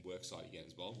competing and then work side again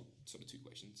as well. Sort of two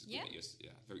questions. It's good Yeah. that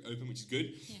you're very open, which is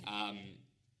good. Yeah.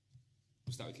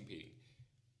 We'll start with competing.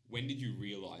 When did you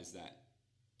realise that,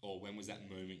 or when was that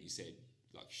moment you said,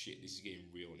 like, shit, this is getting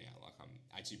real now. Like, I'm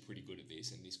actually pretty good at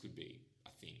this, and this could be a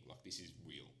thing. Like, this is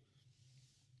real.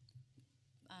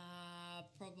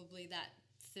 Probably that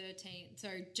 13. So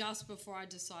just before I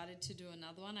decided to do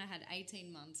another one, I had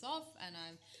 18 months off, and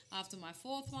after my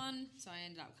fourth one, so I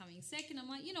ended up coming second. I'm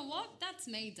like, you know what? That's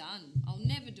me done. I'll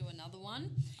never do another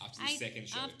one. After the second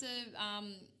show.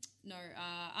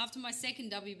 After my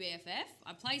second WBFF,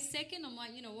 I placed second. I'm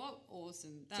like, you know what?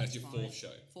 Awesome. That's your fine. fourth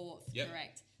show. Fourth, Yep.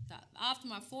 correct. That, after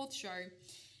my fourth show,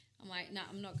 I'm like, no,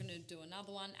 I'm not going to do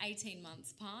another one. 18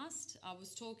 months passed. I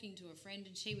was talking to a friend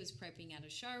and she was prepping at a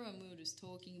show and we were just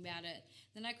talking about it.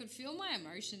 Then I could feel my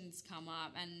emotions come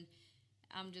up and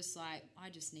I'm just like,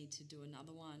 I just need to do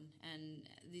another one. And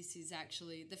this is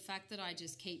actually the fact that I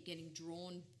just keep getting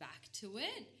drawn back to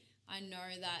it. I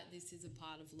know that this is a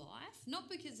part of life, not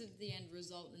because of the end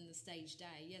result in the stage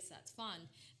day. Yes, that's fun,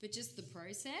 but just the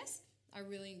process. I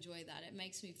really enjoy that. It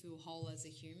makes me feel whole as a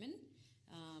human.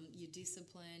 You're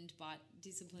disciplined, but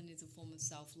discipline is a form of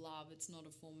self-love. It's not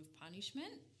a form of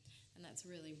punishment, and that's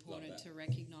really important to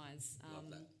recognise. Love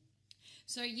that.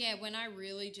 So, yeah, when I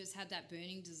really just had that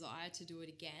burning desire to do it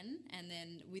again, and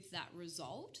then with that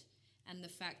result and the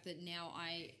fact that now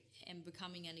I am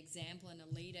becoming an example and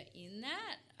a leader in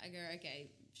that, I go,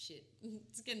 okay, shit,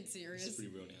 it's getting serious. It's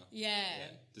pretty real now. Yeah.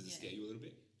 Does it scare you a little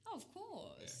bit? Oh, of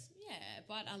course. Yeah,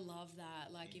 but I love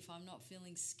that. Like, if I'm not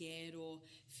feeling scared or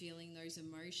feeling those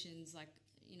emotions, like,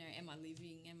 you know, am I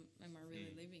living? Am I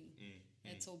really living?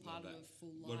 It's all part of a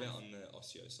full life. What about on the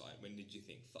osteo side? When did you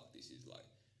think, fuck, this is, like,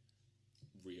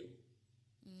 real?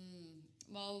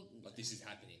 Well, Like, this is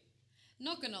happening.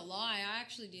 not going to lie, I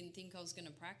actually didn't think I was going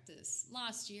to practice.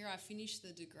 Last year, I finished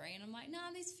the degree and I'm like,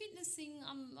 nah, this fitness thing,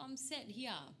 I'm set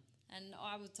here. And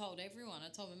I told everyone, I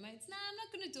told my mates, nah, I'm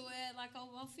not going to do it. Like,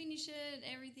 I'll finish it,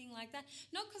 everything like that.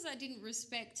 Not because I didn't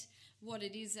respect what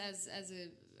it is as a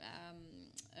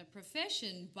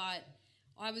profession, but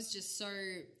I was just so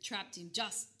trapped in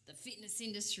just the fitness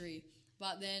industry.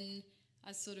 But then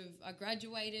I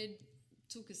graduated,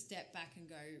 took a step back and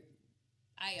go,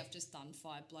 A, I've just done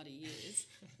 5 bloody years.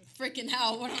 Freaking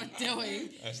hell, what am I doing?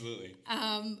 Absolutely.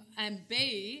 And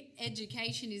B,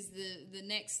 education is the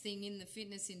next thing in the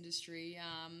fitness industry,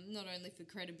 not only for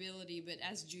credibility, but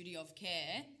as duty of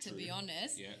care, to be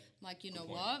honest. Yeah. Like, you know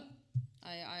point. what?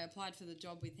 I applied for the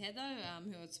job with Heather,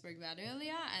 who I spoke about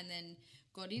earlier, and then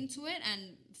got into it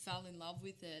and fell in love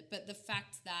with it. But the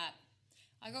fact that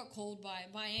I got called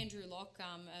by Andrew Locke,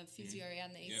 a physio out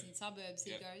in the eastern suburbs.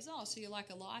 He goes, oh, so you're like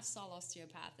a lifestyle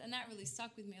osteopath. And that really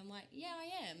stuck with me. I'm like, yeah, I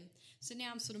am. So now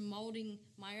I'm sort of moulding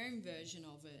my own version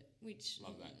of it, which...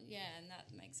 Love that. Yeah, and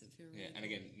that makes it feel really And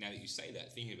again, now that you say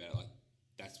that, thinking about it, like,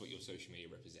 that's what your social media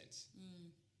represents.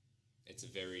 It's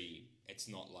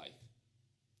not like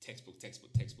textbook.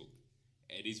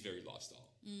 It is very lifestyle.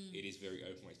 It is very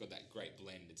open. It's got that great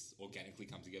blend. It's organically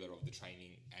come together of the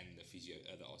training and the physio,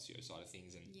 the osteo side of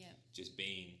things, and just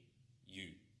being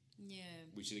you. Yeah.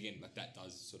 Which is, again, like, that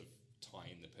does sort of tie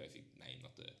in the perfect name,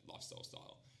 like the lifestyle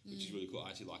style, which is really cool. I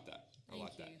actually like that.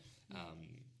 Thank you.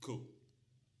 Cool.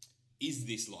 Is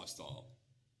this lifestyle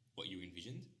what you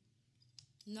envisioned?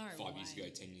 No 5 way. years ago,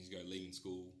 10 years ago, leaving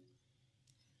school?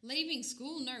 Leaving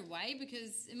school, no way,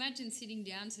 because imagine sitting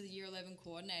down to the Year 11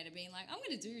 coordinator being like, I'm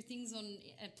going to do things on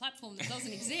a platform that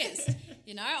doesn't exist.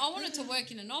 You know, I wanted to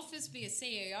work in an office, be a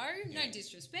CEO, no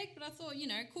disrespect, but I thought, you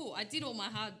know, cool. I did all my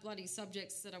hard bloody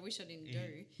subjects that I wish I didn't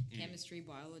do, chemistry,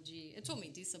 biology. It taught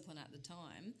me discipline at the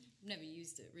time. I've never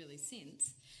used it really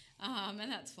since, and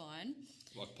that's fine.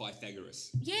 Like Pythagoras.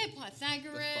 Yeah,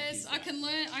 Pythagoras. I can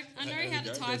learn. I know how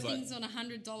to type things on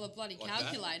 $100 bloody like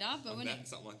calculator, that? but Like when that?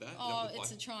 Something like that? oh,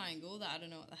 it's a triangle. That I don't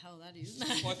know what the hell that is.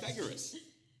 Pythagoras.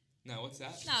 No, what's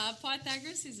that? Nah,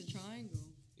 Pythagoras is a triangle.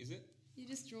 Is it? You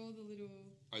just draw the little.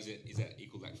 Oh, is that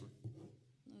equilateral?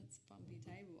 That's bumpy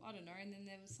table. I don't know. And then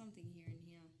there was something here and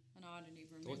here. And I don't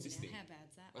even remember What's this now. thing? How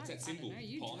bad's that? What's I that symbol? don't know.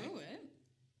 You Pi? drew it.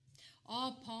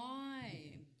 Oh,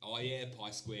 pi. Oh, yeah,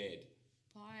 pi squared.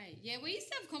 Pi. Yeah, we used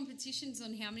to have competitions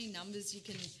on how many numbers you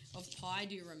can of pi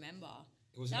do you remember.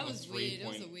 That was weird. It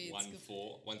was a weird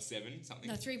school. 17, something.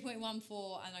 No, 3.14, and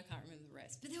I can't remember the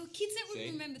rest. But there were kids that would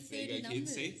remember 30 there you go,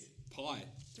 numbers. Kids. See? Pi.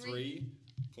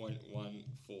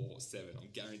 3.147. I'm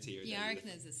guaranteeing you. Yeah, I reckon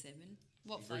there's a 7.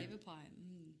 What Very- flavour pie?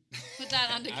 Put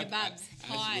that under kebabs.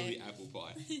 Pie. Absolutely apple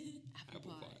pie.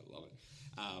 Apple pie. I love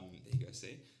it. There you go,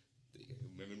 see? There you go.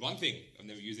 Remember one thing I've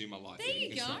never used it in my life. There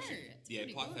you go. It's Yeah,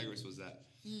 pretty Pythagoras was that.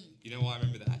 Mm. You know why I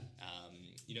remember that?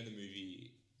 You know the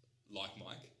movie Like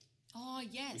Mike? Oh,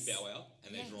 yes. With Bow Wow?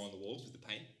 And they Yes. draw on the walls with the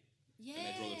paint? Yeah. And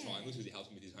they draw the triangles because he helps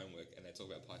him with his homework, and they talk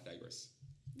about Pythagoras.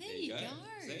 There you go.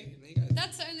 See? There you go.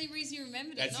 That's the only reason you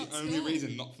remembered That's it, not the only school.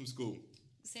 reason, not from school.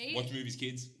 See? Watch movies,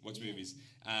 kids. Watch Yeah. movies.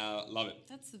 Love it.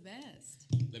 That's the best.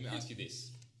 Let me ask you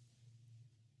this.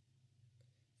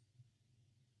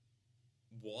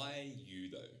 Why you,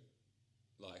 though?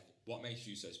 Like, what makes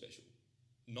you so special?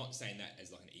 Not saying that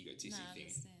as like an egotistic No, I thing,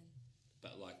 understand.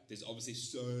 but like, there's obviously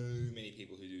so many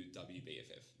people who do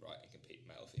WBFF, right, and compete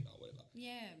male, female, whatever.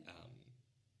 Yeah.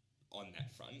 On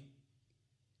that front,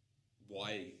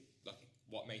 why, like,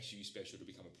 what makes you special to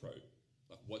become a pro?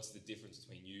 Like, what's the difference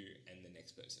between you and the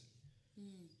next person?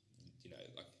 You know,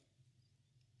 like,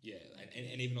 yeah,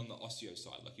 and even on the osteo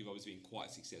side, like, you've obviously been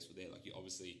quite successful there. Like, you're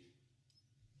obviously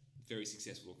very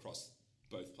successful across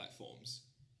both platforms.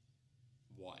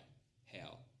 Why?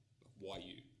 How? Like, why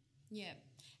you? Yeah.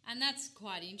 And that's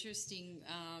quite interesting,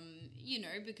 you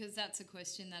know, because that's a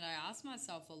question that I ask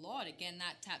myself a lot. Again,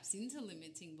 that taps into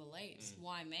limiting beliefs.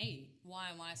 Why me?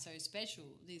 Why am I so special?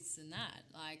 This and that.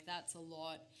 Like, that's a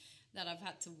lot that I've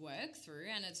had to work through,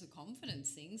 and it's a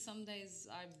confidence thing. Some days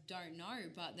I don't know,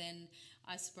 but then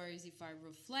I suppose if I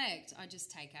reflect, I just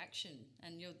take action,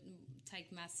 and you'll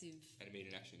take massive... And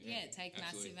immediate action, take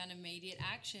absolutely. massive and immediate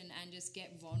action, and just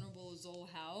get vulnerable as all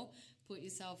hell. Put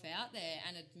yourself out there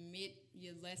and admit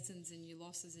your lessons and your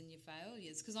losses and your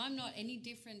failures. Because I'm not any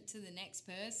different to the next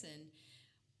person.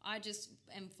 I just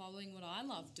am following what I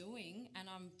love doing, and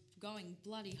I'm going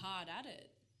bloody hard at it.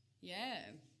 Yeah.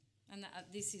 And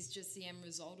this is just the end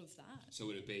result of that. So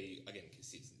would it be, again,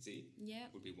 consistency? Yeah.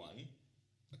 Would be one,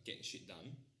 like getting shit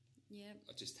done. Yeah.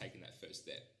 Like just taking that first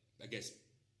step. I guess,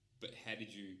 but how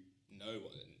did you know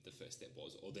what the first step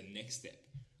was, or the next step?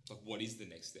 Like, what is the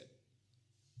next step?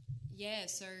 Yeah,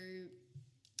 so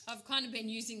I've kind of been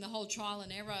using the whole trial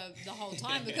and error the whole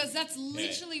time because that's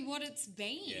literally what it's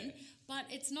been. Yeah. But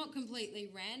it's not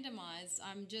completely randomized.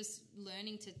 I'm just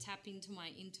learning to tap into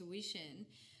my intuition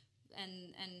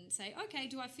and say, okay,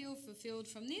 do I feel fulfilled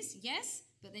from this? Yes.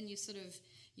 But then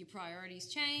your priorities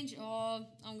change. Oh,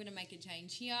 I'm going to make a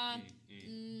change here.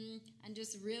 And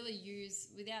just really use,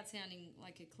 without sounding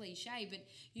like a cliche, but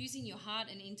using your heart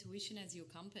and intuition as your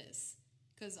compass.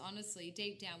 Because honestly,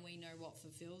 deep down, we know what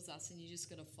fulfills us, and you just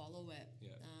got to follow it.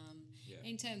 Yeah.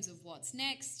 In terms of what's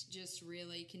next, just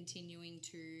really continuing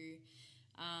to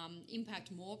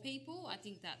impact more people. I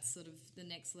think that's sort of the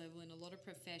next level in a lot of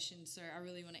professions. So I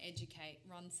really want to educate,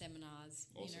 run seminars,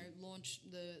 Awesome. Launch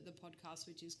the podcast,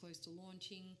 which is close to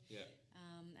launching,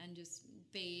 and just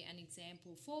be an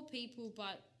example for people,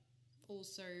 but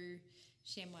also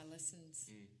share my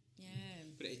lessons. Yeah.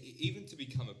 But even to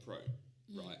become a pro,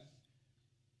 right?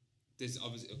 There's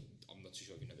obviously, I'm not too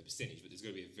sure if you know the percentage, but there's got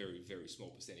to be a very, very small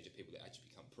percentage of people that actually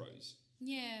become pros.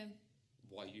 Yeah.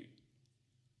 Why you?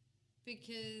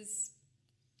 Because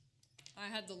I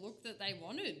had the look that they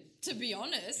wanted, to be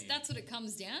honest. That's what it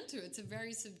comes down to. It's a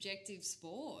very subjective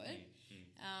sport.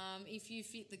 If you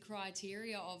fit the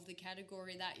criteria of the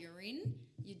category that you're in,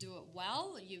 you do it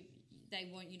well, they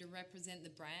want you to represent the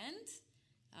brand.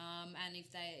 And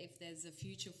if there's a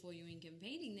future for you in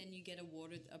competing, then you get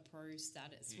awarded a pro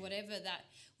status.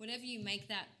 Whatever you make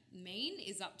that mean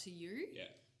is up to you. Yeah.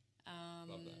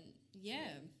 Love that.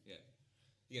 Yeah. Yeah.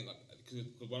 Again, like,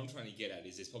 because what I'm trying to get at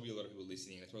is there's probably a lot of people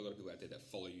listening, and there's probably a lot of people out there that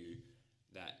follow you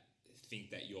that think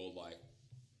that you're like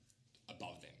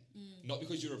above them. Not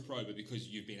because you're a pro, but because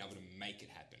you've been able to make it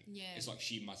happen. Yeah. It's like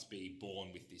she must be born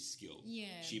with this skill.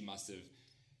 Yeah. She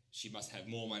must have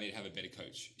more money to have a better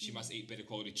coach. She must eat better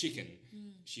quality chicken.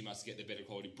 She must get the better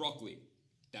quality broccoli.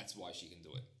 That's why she can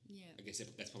do it. Yeah. I guess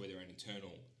that's probably their own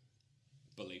internal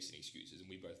beliefs and excuses, and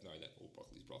we both know that all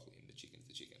broccoli's broccoli and the chicken's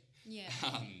the chicken. Yeah.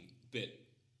 But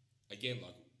again,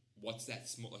 like, what's that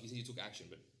small? Like you said, you took action,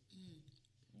 but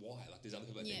why? Like, there's other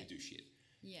people out there who do shit.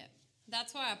 Yeah.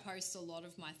 That's why I post a lot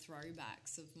of my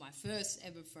throwbacks of my first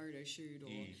ever photo shoot, or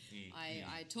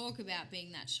I talk about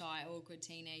being that shy, awkward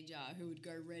teenager who would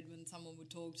go red when someone would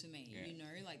talk to me, you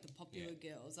know, like the popular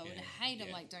girls. I would hate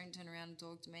them, like, don't turn around and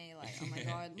talk to me, like, oh my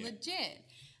God, legit.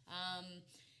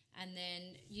 And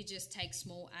then you just take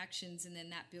small actions, and then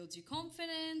that builds your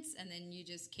confidence, and then you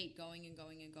just keep going and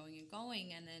going and going and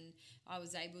going. And then I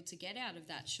was able to get out of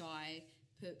that shy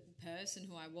person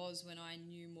who I was when I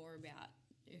knew more about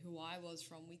who I was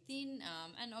from within,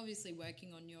 and obviously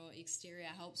working on your exterior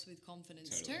helps with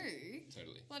confidence too.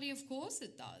 Totally. Bloody, of course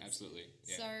it does. Absolutely.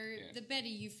 Yeah. So the better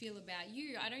you feel about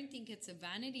you, I don't think it's a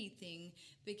vanity thing,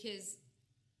 because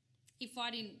if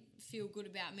I didn't feel good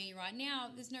about me right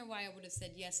now, there's no way I would have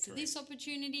said yes to this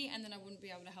opportunity, and then I wouldn't be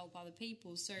able to help other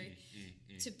people. So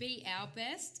to be our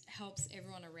best helps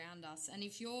everyone around us. And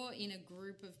if you're in a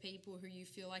group of people who you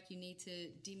feel like you need to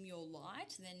dim your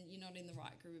light, then you're not in the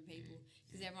right group of people,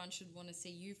 because everyone should want to see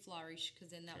you flourish,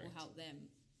 because then that will help them.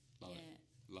 Love it.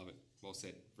 Love it. Well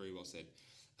said. Very well said.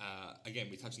 Again,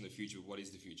 we touched on the future. What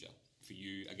is the future for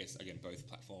you? I guess, again, both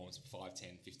platforms, 5, 10,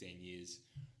 15 years.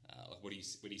 Like, where do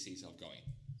you see yourself going?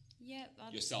 Yeah.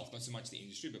 Yourself, not so much the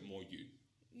industry, but more you.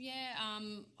 Yeah,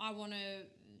 I want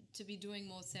to be doing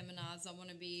more seminars. I want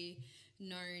to be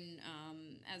known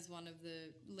as one of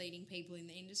the leading people in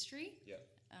the industry. Yeah.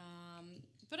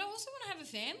 But I also want to have a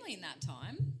family in that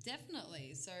time,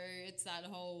 definitely. So it's that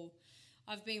whole,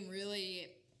 I've been really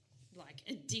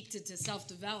addicted to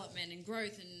self-development and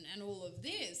growth and all of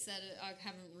this, that I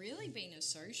haven't really been as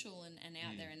social and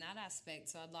out there in that aspect.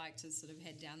 So I'd like to sort of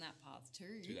head down that path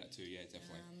too. Do that too, yeah,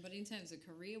 definitely. But in terms of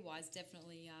career-wise,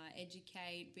 definitely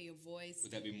educate, be a voice.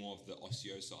 Would that be more of the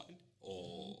osteo side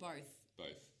or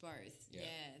Both. Yeah.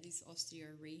 This osteo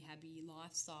rehabby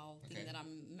lifestyle thing that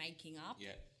I'm making up. Yeah.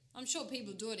 I'm sure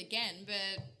people do it again,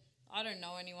 but I don't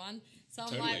know anyone. So I'm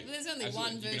Totally. like, there's only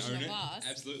Absolutely. one You can version own of it. us.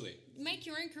 Absolutely. Make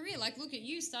your own career. Like, look at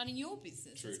you starting your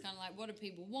business. True. It's kind of like, what do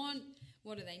people want?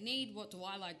 What do they need? What do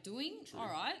I like doing? True. All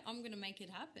right, I'm going to make it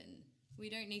happen. We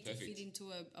don't need Perfect. to fit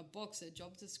into a box, a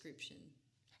job description.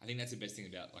 I think that's the best thing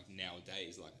about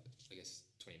nowadays, I guess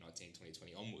 2019,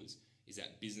 2020 onwards, is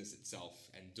that business itself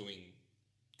and doing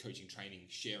coaching, training,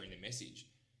 sharing the message.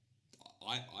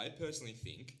 I personally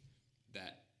think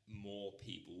that more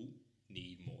people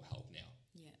need more help now.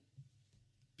 Yeah.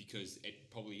 Because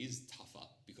it probably is tougher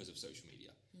because of social media.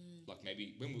 Like,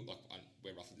 maybe when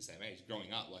we're roughly the same age,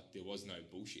 growing up, there was no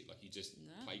bullshit. Like, you just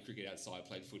played cricket outside,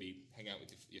 played footy, hang out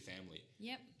with your family.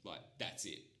 Yep. That's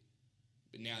it.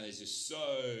 But now there's just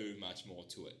so much more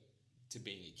to it, to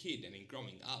being a kid. And then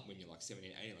growing up, when you're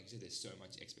 17, 18, like you said, there's so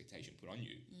much expectation put on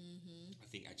you. I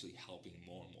think actually helping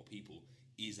more and more people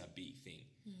is a big thing.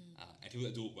 And people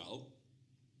that do it well,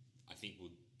 I think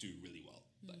will do really well.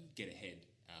 Get ahead.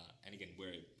 And again,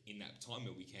 we're in that time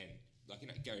where we can,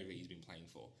 Gary Vee has been playing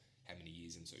for how many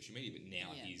years in social media, but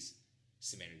now he's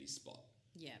cemented his spot.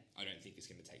 Yeah. I don't think it's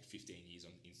going to take 15 years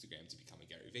on Instagram to become a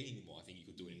Gary Vee anymore. I think you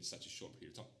could do it in such a short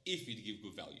period of time if you give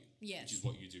good value, which is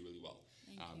what you do really well,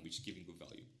 which is giving good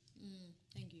value.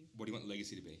 Thank you. What do you want the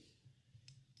legacy to be?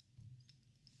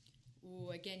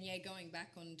 Well, again, going back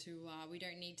on to we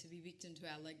don't need to be victim to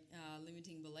our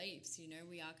limiting beliefs.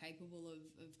 We are capable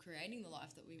of creating the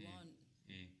life that we want.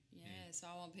 So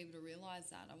I want people to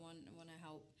realise that. I want to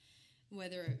help,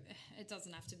 whether it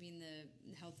doesn't have to be in the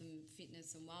health and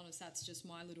fitness and wellness. That's just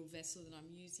my little vessel that I'm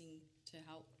using to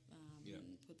help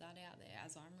and put that out there,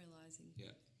 as I'm realising.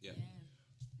 Yeah.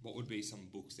 What would be some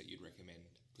books that you'd recommend?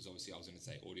 Because obviously I was going to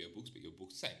say audiobooks, but your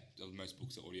books, same. Most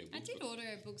books are audiobooks. I did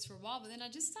audiobooks for a while, but then I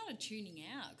just started tuning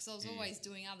out because I was always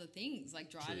doing other things,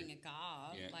 like driving a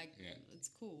car. It's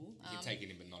cool. You can take it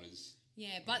in, but not as...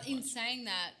 Yeah, but in saying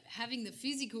that, having the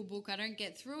physical book, I don't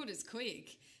get through it as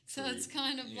quick. So it's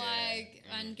kind of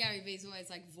and Gary Vee's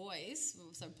always voice,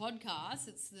 so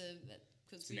podcasts,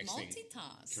 because we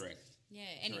multitask. Correct. Yeah,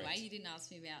 anyway, you didn't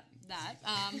ask me about that.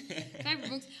 Favourite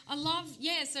books? I love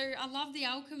The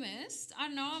Alchemist. I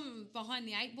know I'm behind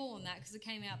the 8 ball on that because it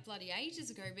came out bloody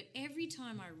ages ago, but every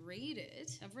time I read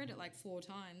it, I've read it 4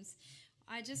 times,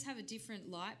 I just have a different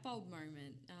light bulb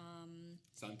moment.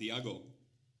 Santiago.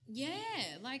 Yeah,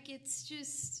 it's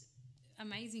just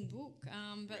amazing book.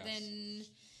 Then,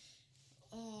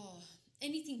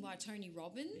 anything by Tony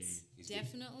Robbins,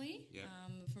 definitely. Yeah.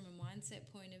 From a mindset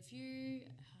point of view,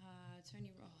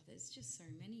 there's just so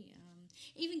many.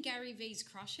 Even Gary Vee's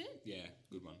Crush It. Yeah,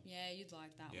 good one. Yeah, you'd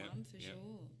like that one for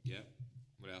sure. Yeah.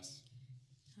 What else?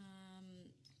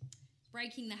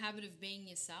 Breaking the Habit of Being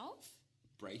Yourself.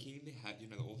 Breaking the Habit. You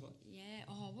know the author? Yeah.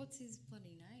 Oh, what's his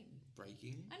bloody name?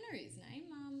 Breaking. I know his name.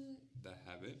 The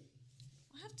Habit.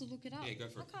 I have to look it up. Yeah, go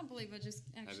for it. I can't believe I just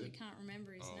actually can't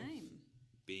remember his name.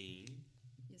 Being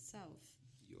yourself.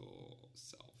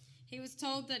 He was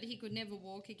told that he could never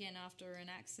walk again after an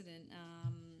accident,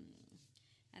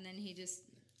 and then he just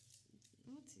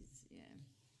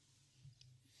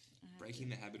Breaking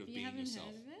the Habit of Being Yourself. You haven't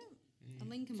heard of it? A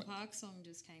Linkin Park song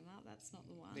just came up. That's not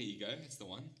the one. There you go. That's the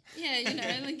one.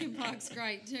 Yeah, Linkin Park's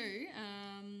great too.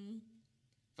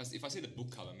 If I see the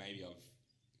book cover, maybe I've...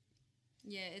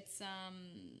 Yeah, it's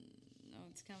Oh,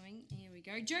 it's coming. Here we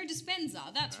go. Joe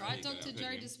Dispenza. That's There right. you go. Dr. I've heard Joe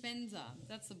of him. Dispenza.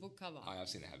 That's the book cover. I've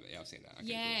seen that. Yeah, I've seen that. Okay,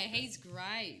 Yeah, cool. he's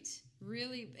great.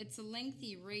 Really, it's a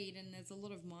lengthy read and there's a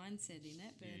lot of mindset in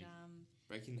it. But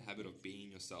Breaking the habit of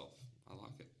being yourself. I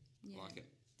like it. Yeah. I like it.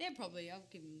 they're probably, I'll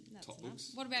give them, that's Top enough.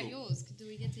 books. What about Cool. yours? Do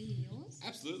we get to hear yours?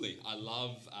 Absolutely. I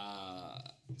love,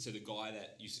 so the guy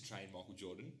that used to train Michael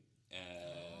Jordan,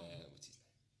 what's his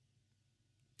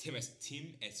name?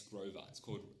 Tim S. Grover. It's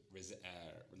called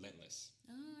Relentless.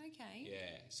 Oh, okay.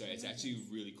 Yeah, so it's actually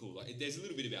really cool. Like, there's a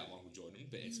little bit about Michael Jordan,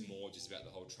 but it's more just about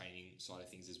the whole training side of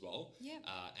things as well. Yep.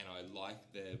 And I like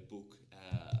the book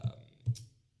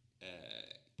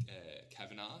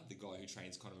Kavanaugh, the guy who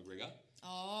trains Conor McGregor.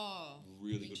 Oh,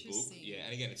 Really good book. interesting. Yeah,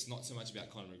 and again, it's not so much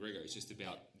about Conor McGregor. It's just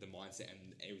about the mindset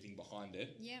and everything behind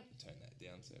it. Yep. Turn that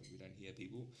down so we don't hear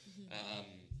people.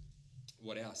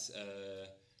 What else?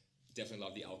 Definitely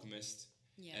love The Alchemist.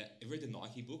 Yeah. Have you read the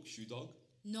Nike book, Shoe Dog?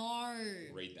 No.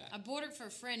 Read that. I bought it for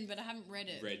a friend, but I haven't read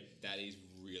it. That is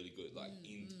really good. Like,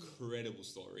 incredible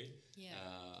story. Yeah.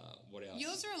 What else?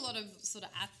 Yours are a lot of sort of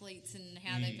athletes and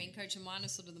how they've been coaching. Mine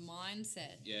is sort of the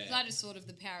mindset. Yeah. That is sort of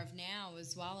the power of now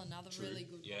as well. Another True. really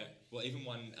good Yeah. one. Well, even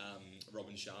one,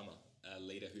 Robin Sharma, a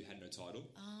leader who had no title.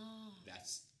 Oh.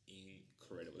 That's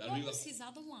incredible. That'll What be like was his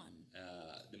other one?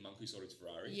 the monk who sold his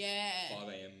Ferrari. Yeah. 5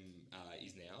 a.m.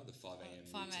 Is now the 5 a.m.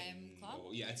 5 a.m. routine, club?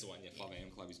 yeah, that's the one. Yeah, 5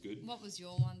 a.m. club is good. What was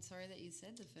your one? Sorry that you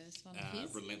said the first one. Of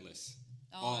his? Relentless.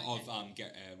 Oh, Of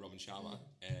Robin Sharma,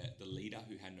 the leader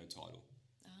who had no title.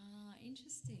 Ah,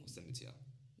 interesting. I'll send it to you.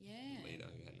 Yeah. Leader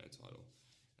who had no title.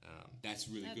 That's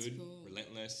really That's good. cool.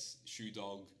 Relentless, Shoe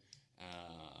Dog.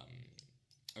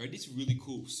 I read this really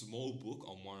cool small book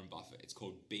on Warren Buffett. It's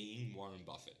called Being Warren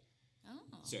Buffett. Oh.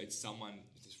 So it's someone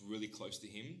that's really close to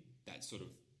him that sort of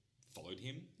followed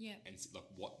him. Yeah. And like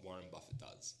what Warren Buffett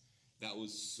does. That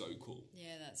was so cool.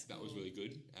 Yeah, that's That cool. was really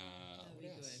good. That'd What be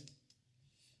else? good.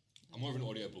 I'm more of an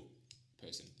audiobook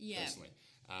person, Yeah. personally.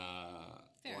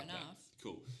 Fair like that. enough.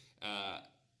 Cool.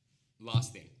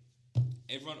 Last thing.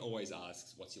 Everyone always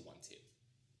asks, what's your one tip?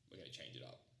 We're going to change it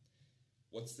up.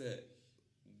 What's the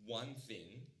one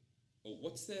thing, or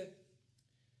what's the...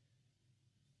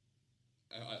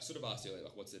 I sort of asked earlier,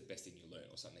 like, what's the best thing you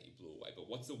learned or something that you blew away, but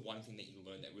what's the one thing that you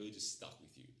learned that really just stuck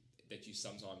with you, that you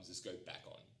sometimes just go back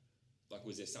on? Like,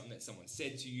 was there something that someone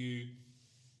said to you,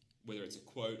 whether it's a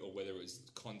quote or whether it was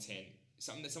content,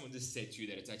 something that someone just said to you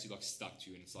that it's actually like stuck to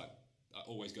you and it's like, I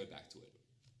always go back to it?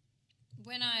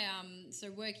 When I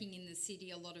so working in the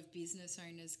city, a lot of business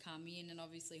owners come in, and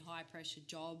obviously high pressure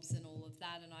jobs and all of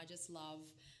that, and I just love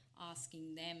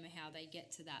asking them how they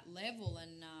get to that level.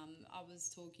 And I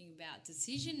was talking about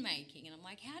decision making, and I'm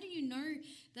like, how do you know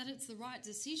that it's the right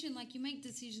decision? Like, you make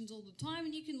decisions all the time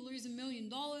and you can lose $1 million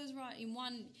right in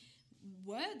one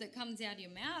word that comes out of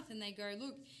your mouth. And they go,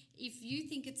 look, if you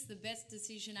think it's the best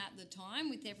decision at the time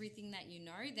with everything that you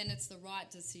know, then it's the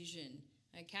right decision.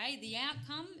 Okay, the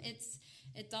outcome,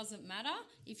 it doesn't matter.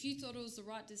 If you thought it was the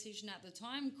right decision at the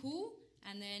time, cool.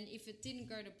 And then if it didn't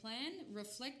go to plan,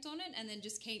 reflect on it and then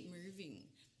just keep moving.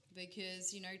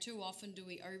 Because, you know, too often do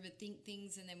we overthink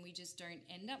things and then we just don't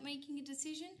end up making a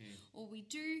decision. Or we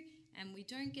do and we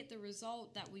don't get the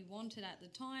result that we wanted at the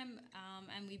time,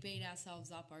 and we beat ourselves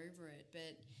up over it.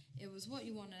 But it was what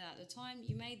you wanted at the time.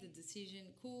 You made the decision.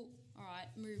 Cool. All right,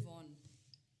 move on.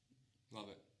 Love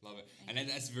it. Love it. And then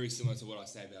that's very similar to what I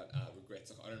say about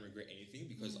regrets. Like, I don't regret anything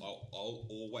because I'll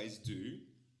always do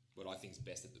what I think is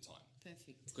best at the time.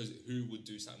 Perfect. Because who would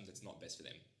do something that's not best for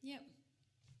them? Yep.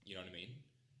 You know what I mean?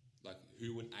 Like,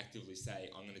 who would actively say,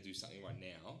 I'm going to do something right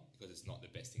now because it's not the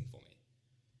best thing for me?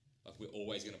 Like, we're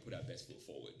always going to put our best foot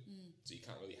forward. So you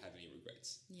can't really have any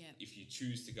regrets. Yeah. If you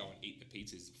choose to go and eat the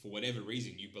pizzas, for whatever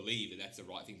reason, you believe that that's the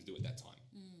right thing to do at that time.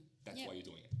 That's Yep. why you're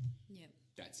doing it. Yep.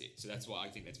 That's it. So that's why I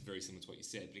think that's very similar to what you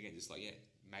said. But again, just like, yeah,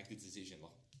 make the decision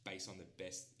like based on the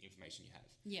best information you have.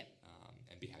 Yep.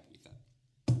 And be happy with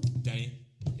that. Danny,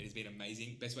 it has been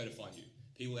amazing. Best way to find you.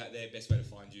 People out there, best way to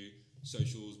find you.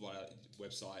 Socials,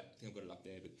 website. I think I've got it up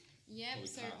there. But Yep. probably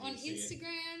So can't on really see it.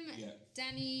 Instagram, Yeah.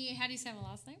 Danny, how do you say my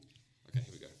last name? Okay,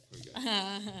 here we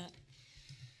go.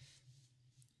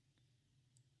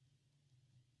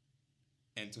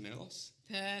 Antonellos.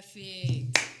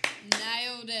 Perfect.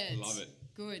 Nailed it. Love it.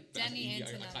 Good. But Danny I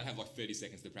Antonelli. can't have like 30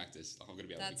 seconds to practice. Like, I've got to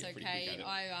be able That's to get pretty okay. quick at it.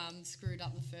 I screwed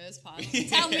up the first part.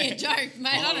 Tell me a joke,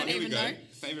 mate. Hold I on, don't here we even go. know.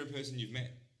 Favorite person you've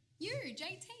met? You,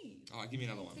 JT. All right, give me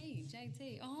another one.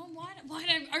 JT. Oh, why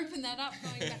don't I open that up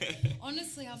going back?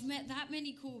 Honestly, I've met that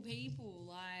many cool people.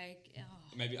 Like, oh.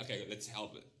 Maybe, okay, let's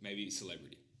help it. Maybe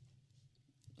celebrity.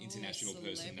 International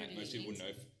person that most people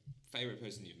know. Favorite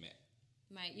person you've met?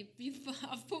 Mate,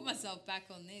 I've put myself back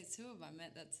on this. Who have I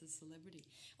met that's a celebrity?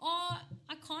 Oh,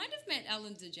 I kind of met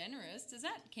Ellen DeGeneres. Does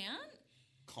that count?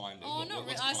 Kind of. Oh, not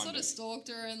really. I sort of of stalked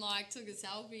her and like took a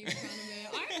selfie in front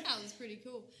of her. I reckon that was pretty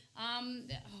cool.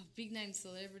 Big name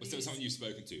celebrities. Was there someone you've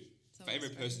spoken to? Someone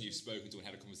Favorite spoken person to. you've spoken to and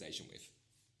had a conversation with?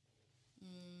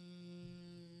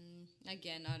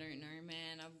 Again, I don't know,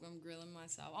 man. I'm grilling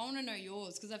myself. I want to know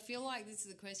yours because I feel like this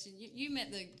is a question. You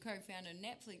met the co-founder of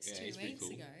Netflix Yeah, 2 he's pretty weeks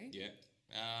cool. ago. Yeah.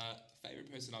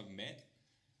 Favorite person I've met?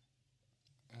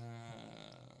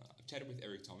 I've chatted with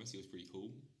Eric Thomas. He was pretty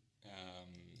cool.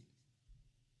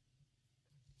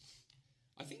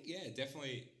 I think, yeah,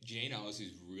 definitely Janine Ellis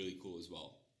is really cool as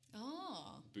well.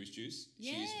 Oh. Boost Juice.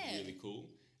 Yeah. She's really cool.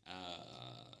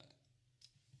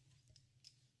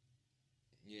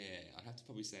 Yeah, I'd have to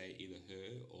probably say either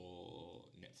her or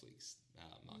Netflix,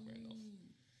 Mark Randolph.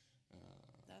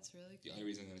 That's really The cool. only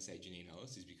reason I'm going to say Janine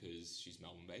Ellis is because she's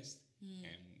Melbourne-based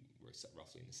and we're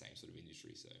roughly in the same sort of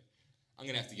industry, so I'm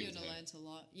going to have to give You it would to have her. learnt a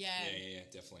lot. Yeah. Yeah,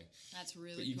 definitely. That's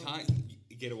really But you cool.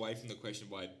 can't get away from the question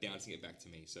by bouncing it back to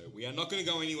me. So we are not going to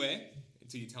go anywhere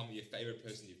until you tell me your favourite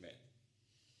person you've met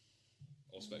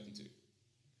or spoken to.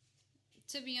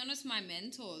 To be honest, my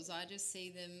mentors, I just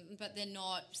see them, but they're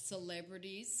not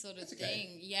celebrities sort of That's okay.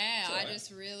 thing. Yeah, It's all I right.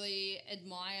 just really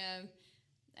admire.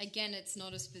 Again, it's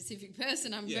not a specific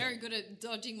person. I'm Yeah. very good at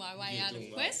dodging my way You're out of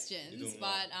doing well. You're questions, doing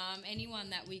but anyone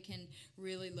that we can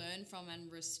really learn from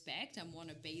and respect and want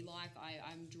to be like,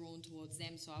 I'm drawn towards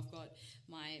them. So I've got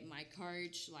my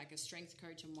coach, like a strength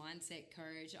coach, a mindset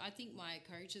coach. I think my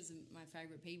coaches are my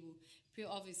favourite people.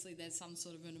 Obviously, there's some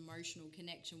sort of an emotional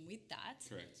connection with that.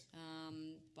 Correct.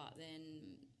 But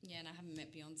then, yeah, and I haven't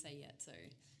met Beyonce yet, so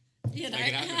you know. Make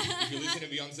it happen. If you're listening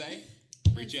to Beyonce,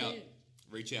 reach That's out. it.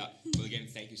 Reach out. Well, again,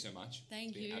 thank you so much. Thank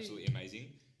It's been you. absolutely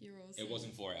amazing. You're awesome. It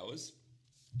wasn't 4 hours,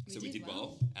 so we did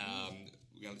well.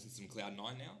 We're going to listen to some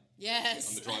Cloud9 now Yes.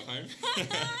 on the drive home.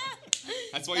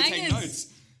 That's why you take Bangers.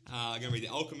 notes. I'm going to read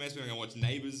The Alchemist. We're going to watch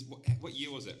Neighbours. What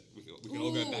year was it? We can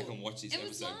all go back and watch this It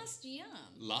was episode. last year.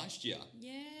 Last year.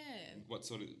 Yeah. What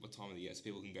time of the year? So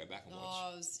people can go back and watch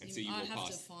Oh, and see you I walk have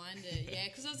to past. find it. Yeah,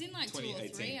 because I was in like 2 or 3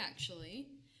 2018. actually.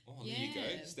 Oh, there you go.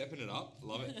 Yeah. Stepping it up.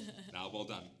 Love it. No, well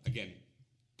done. Again,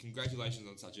 congratulations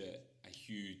on such a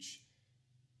huge,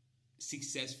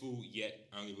 successful, yet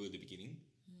only really the beginning.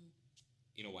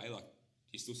 In a way, like,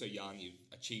 you're still so young, you've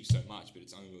achieved so much, but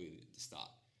it's only really the start.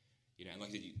 You know, and like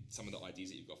I said, some of the ideas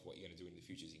that you've got for what you're going to do in the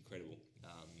future is incredible.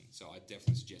 So I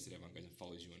definitely suggest that everyone goes and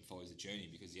follows you and follows the journey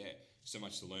because, yeah, so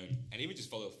much to learn. And even just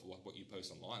follow what you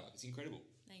post online. Like, it's incredible.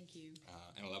 Thank you.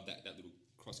 And I love that little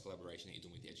cross-collaboration that you're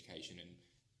doing with the education and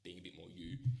being a bit more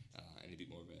you and a bit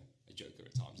more of a joker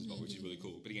at times as well, which is really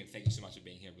cool. But again, thank you so much for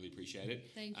being here. I really appreciate it.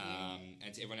 Thank you.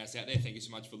 And to everyone else out there, thank you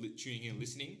so much for tuning in and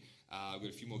listening. We've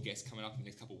got a few more guests coming up in the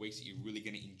next couple of weeks that you're really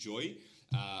going to enjoy.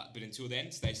 But until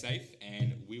then, stay safe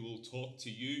and we will talk to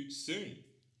you soon.